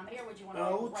straight comedy, or would you want to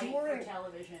No, write touring. for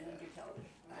television and do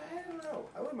television? I don't know.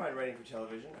 I wouldn't mind writing for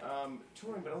television.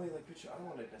 Touring, but only like picture. I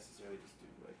don't want to necessarily just do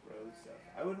like road stuff.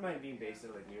 I wouldn't mind being based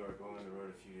out of like New York, going on the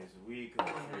road a few days a week, or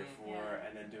like 3 or 4,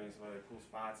 and then doing some other cool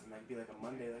spots, and like be like a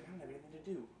Monday, like I don't have anything to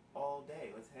do all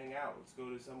day. Let's hang out. Let's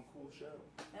go to some cool show.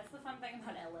 That's the fun thing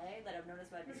about LA that I've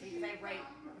noticed about DC, because I write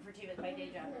for TV. My day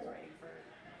job is writing for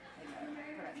like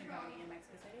a production company in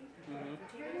Mexico City for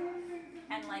TV.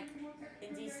 And like in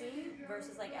DC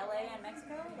versus like LA and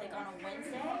Mexico, like on a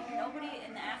Wednesday, nobody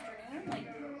in the afternoon, like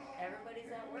everybody's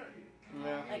at work.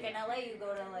 Yeah. Like in LA, you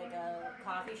go to like a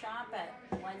coffee shop at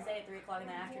Wednesday at 3 o'clock in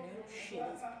the afternoon, shit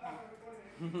is packed.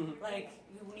 Like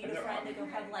you need a friend to go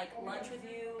have like lunch with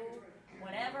you,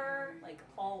 whenever. Like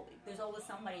there's always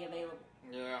somebody available.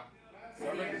 Yeah. So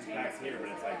the entertainment Back here, but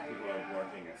it's like space is people are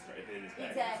working. If it is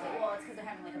back. exactly. Well, it's because they're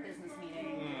having like a business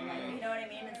meeting. And, like, you know what I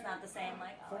mean? It's not the same.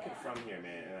 Like, oh, Fucking yeah. from here,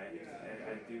 man, and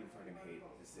I do fucking hate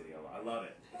the city a lot. I love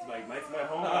it. It's like my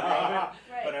home. I love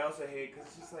it, Right. but I also hate because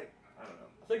it's just like I don't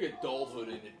know. I think adulthood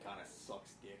in it kind of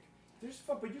sucks dick. There's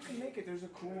fun, but you can make it. There's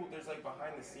like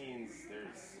behind the scenes.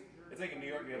 It's like in New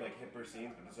York, you have like hipper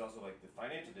scenes, but there's also like the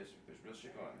financial district. There's real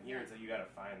shit going on. Here, it's like you gotta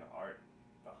find the art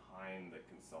behind the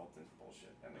consultant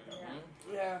bullshit and the government.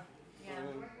 Yeah. Yeah.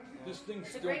 This thing It's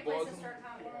a still great place bugs to me. start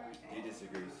comedy. Though. He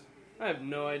disagrees. I have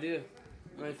no idea.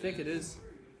 I think it is.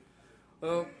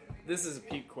 Well, This is a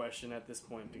peak question at this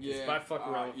point because if I fuck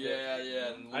around with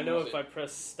and I know lose if I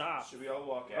press stop. Should we all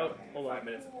walk out hold on. 5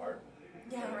 minutes apart?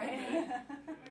 Yeah, right.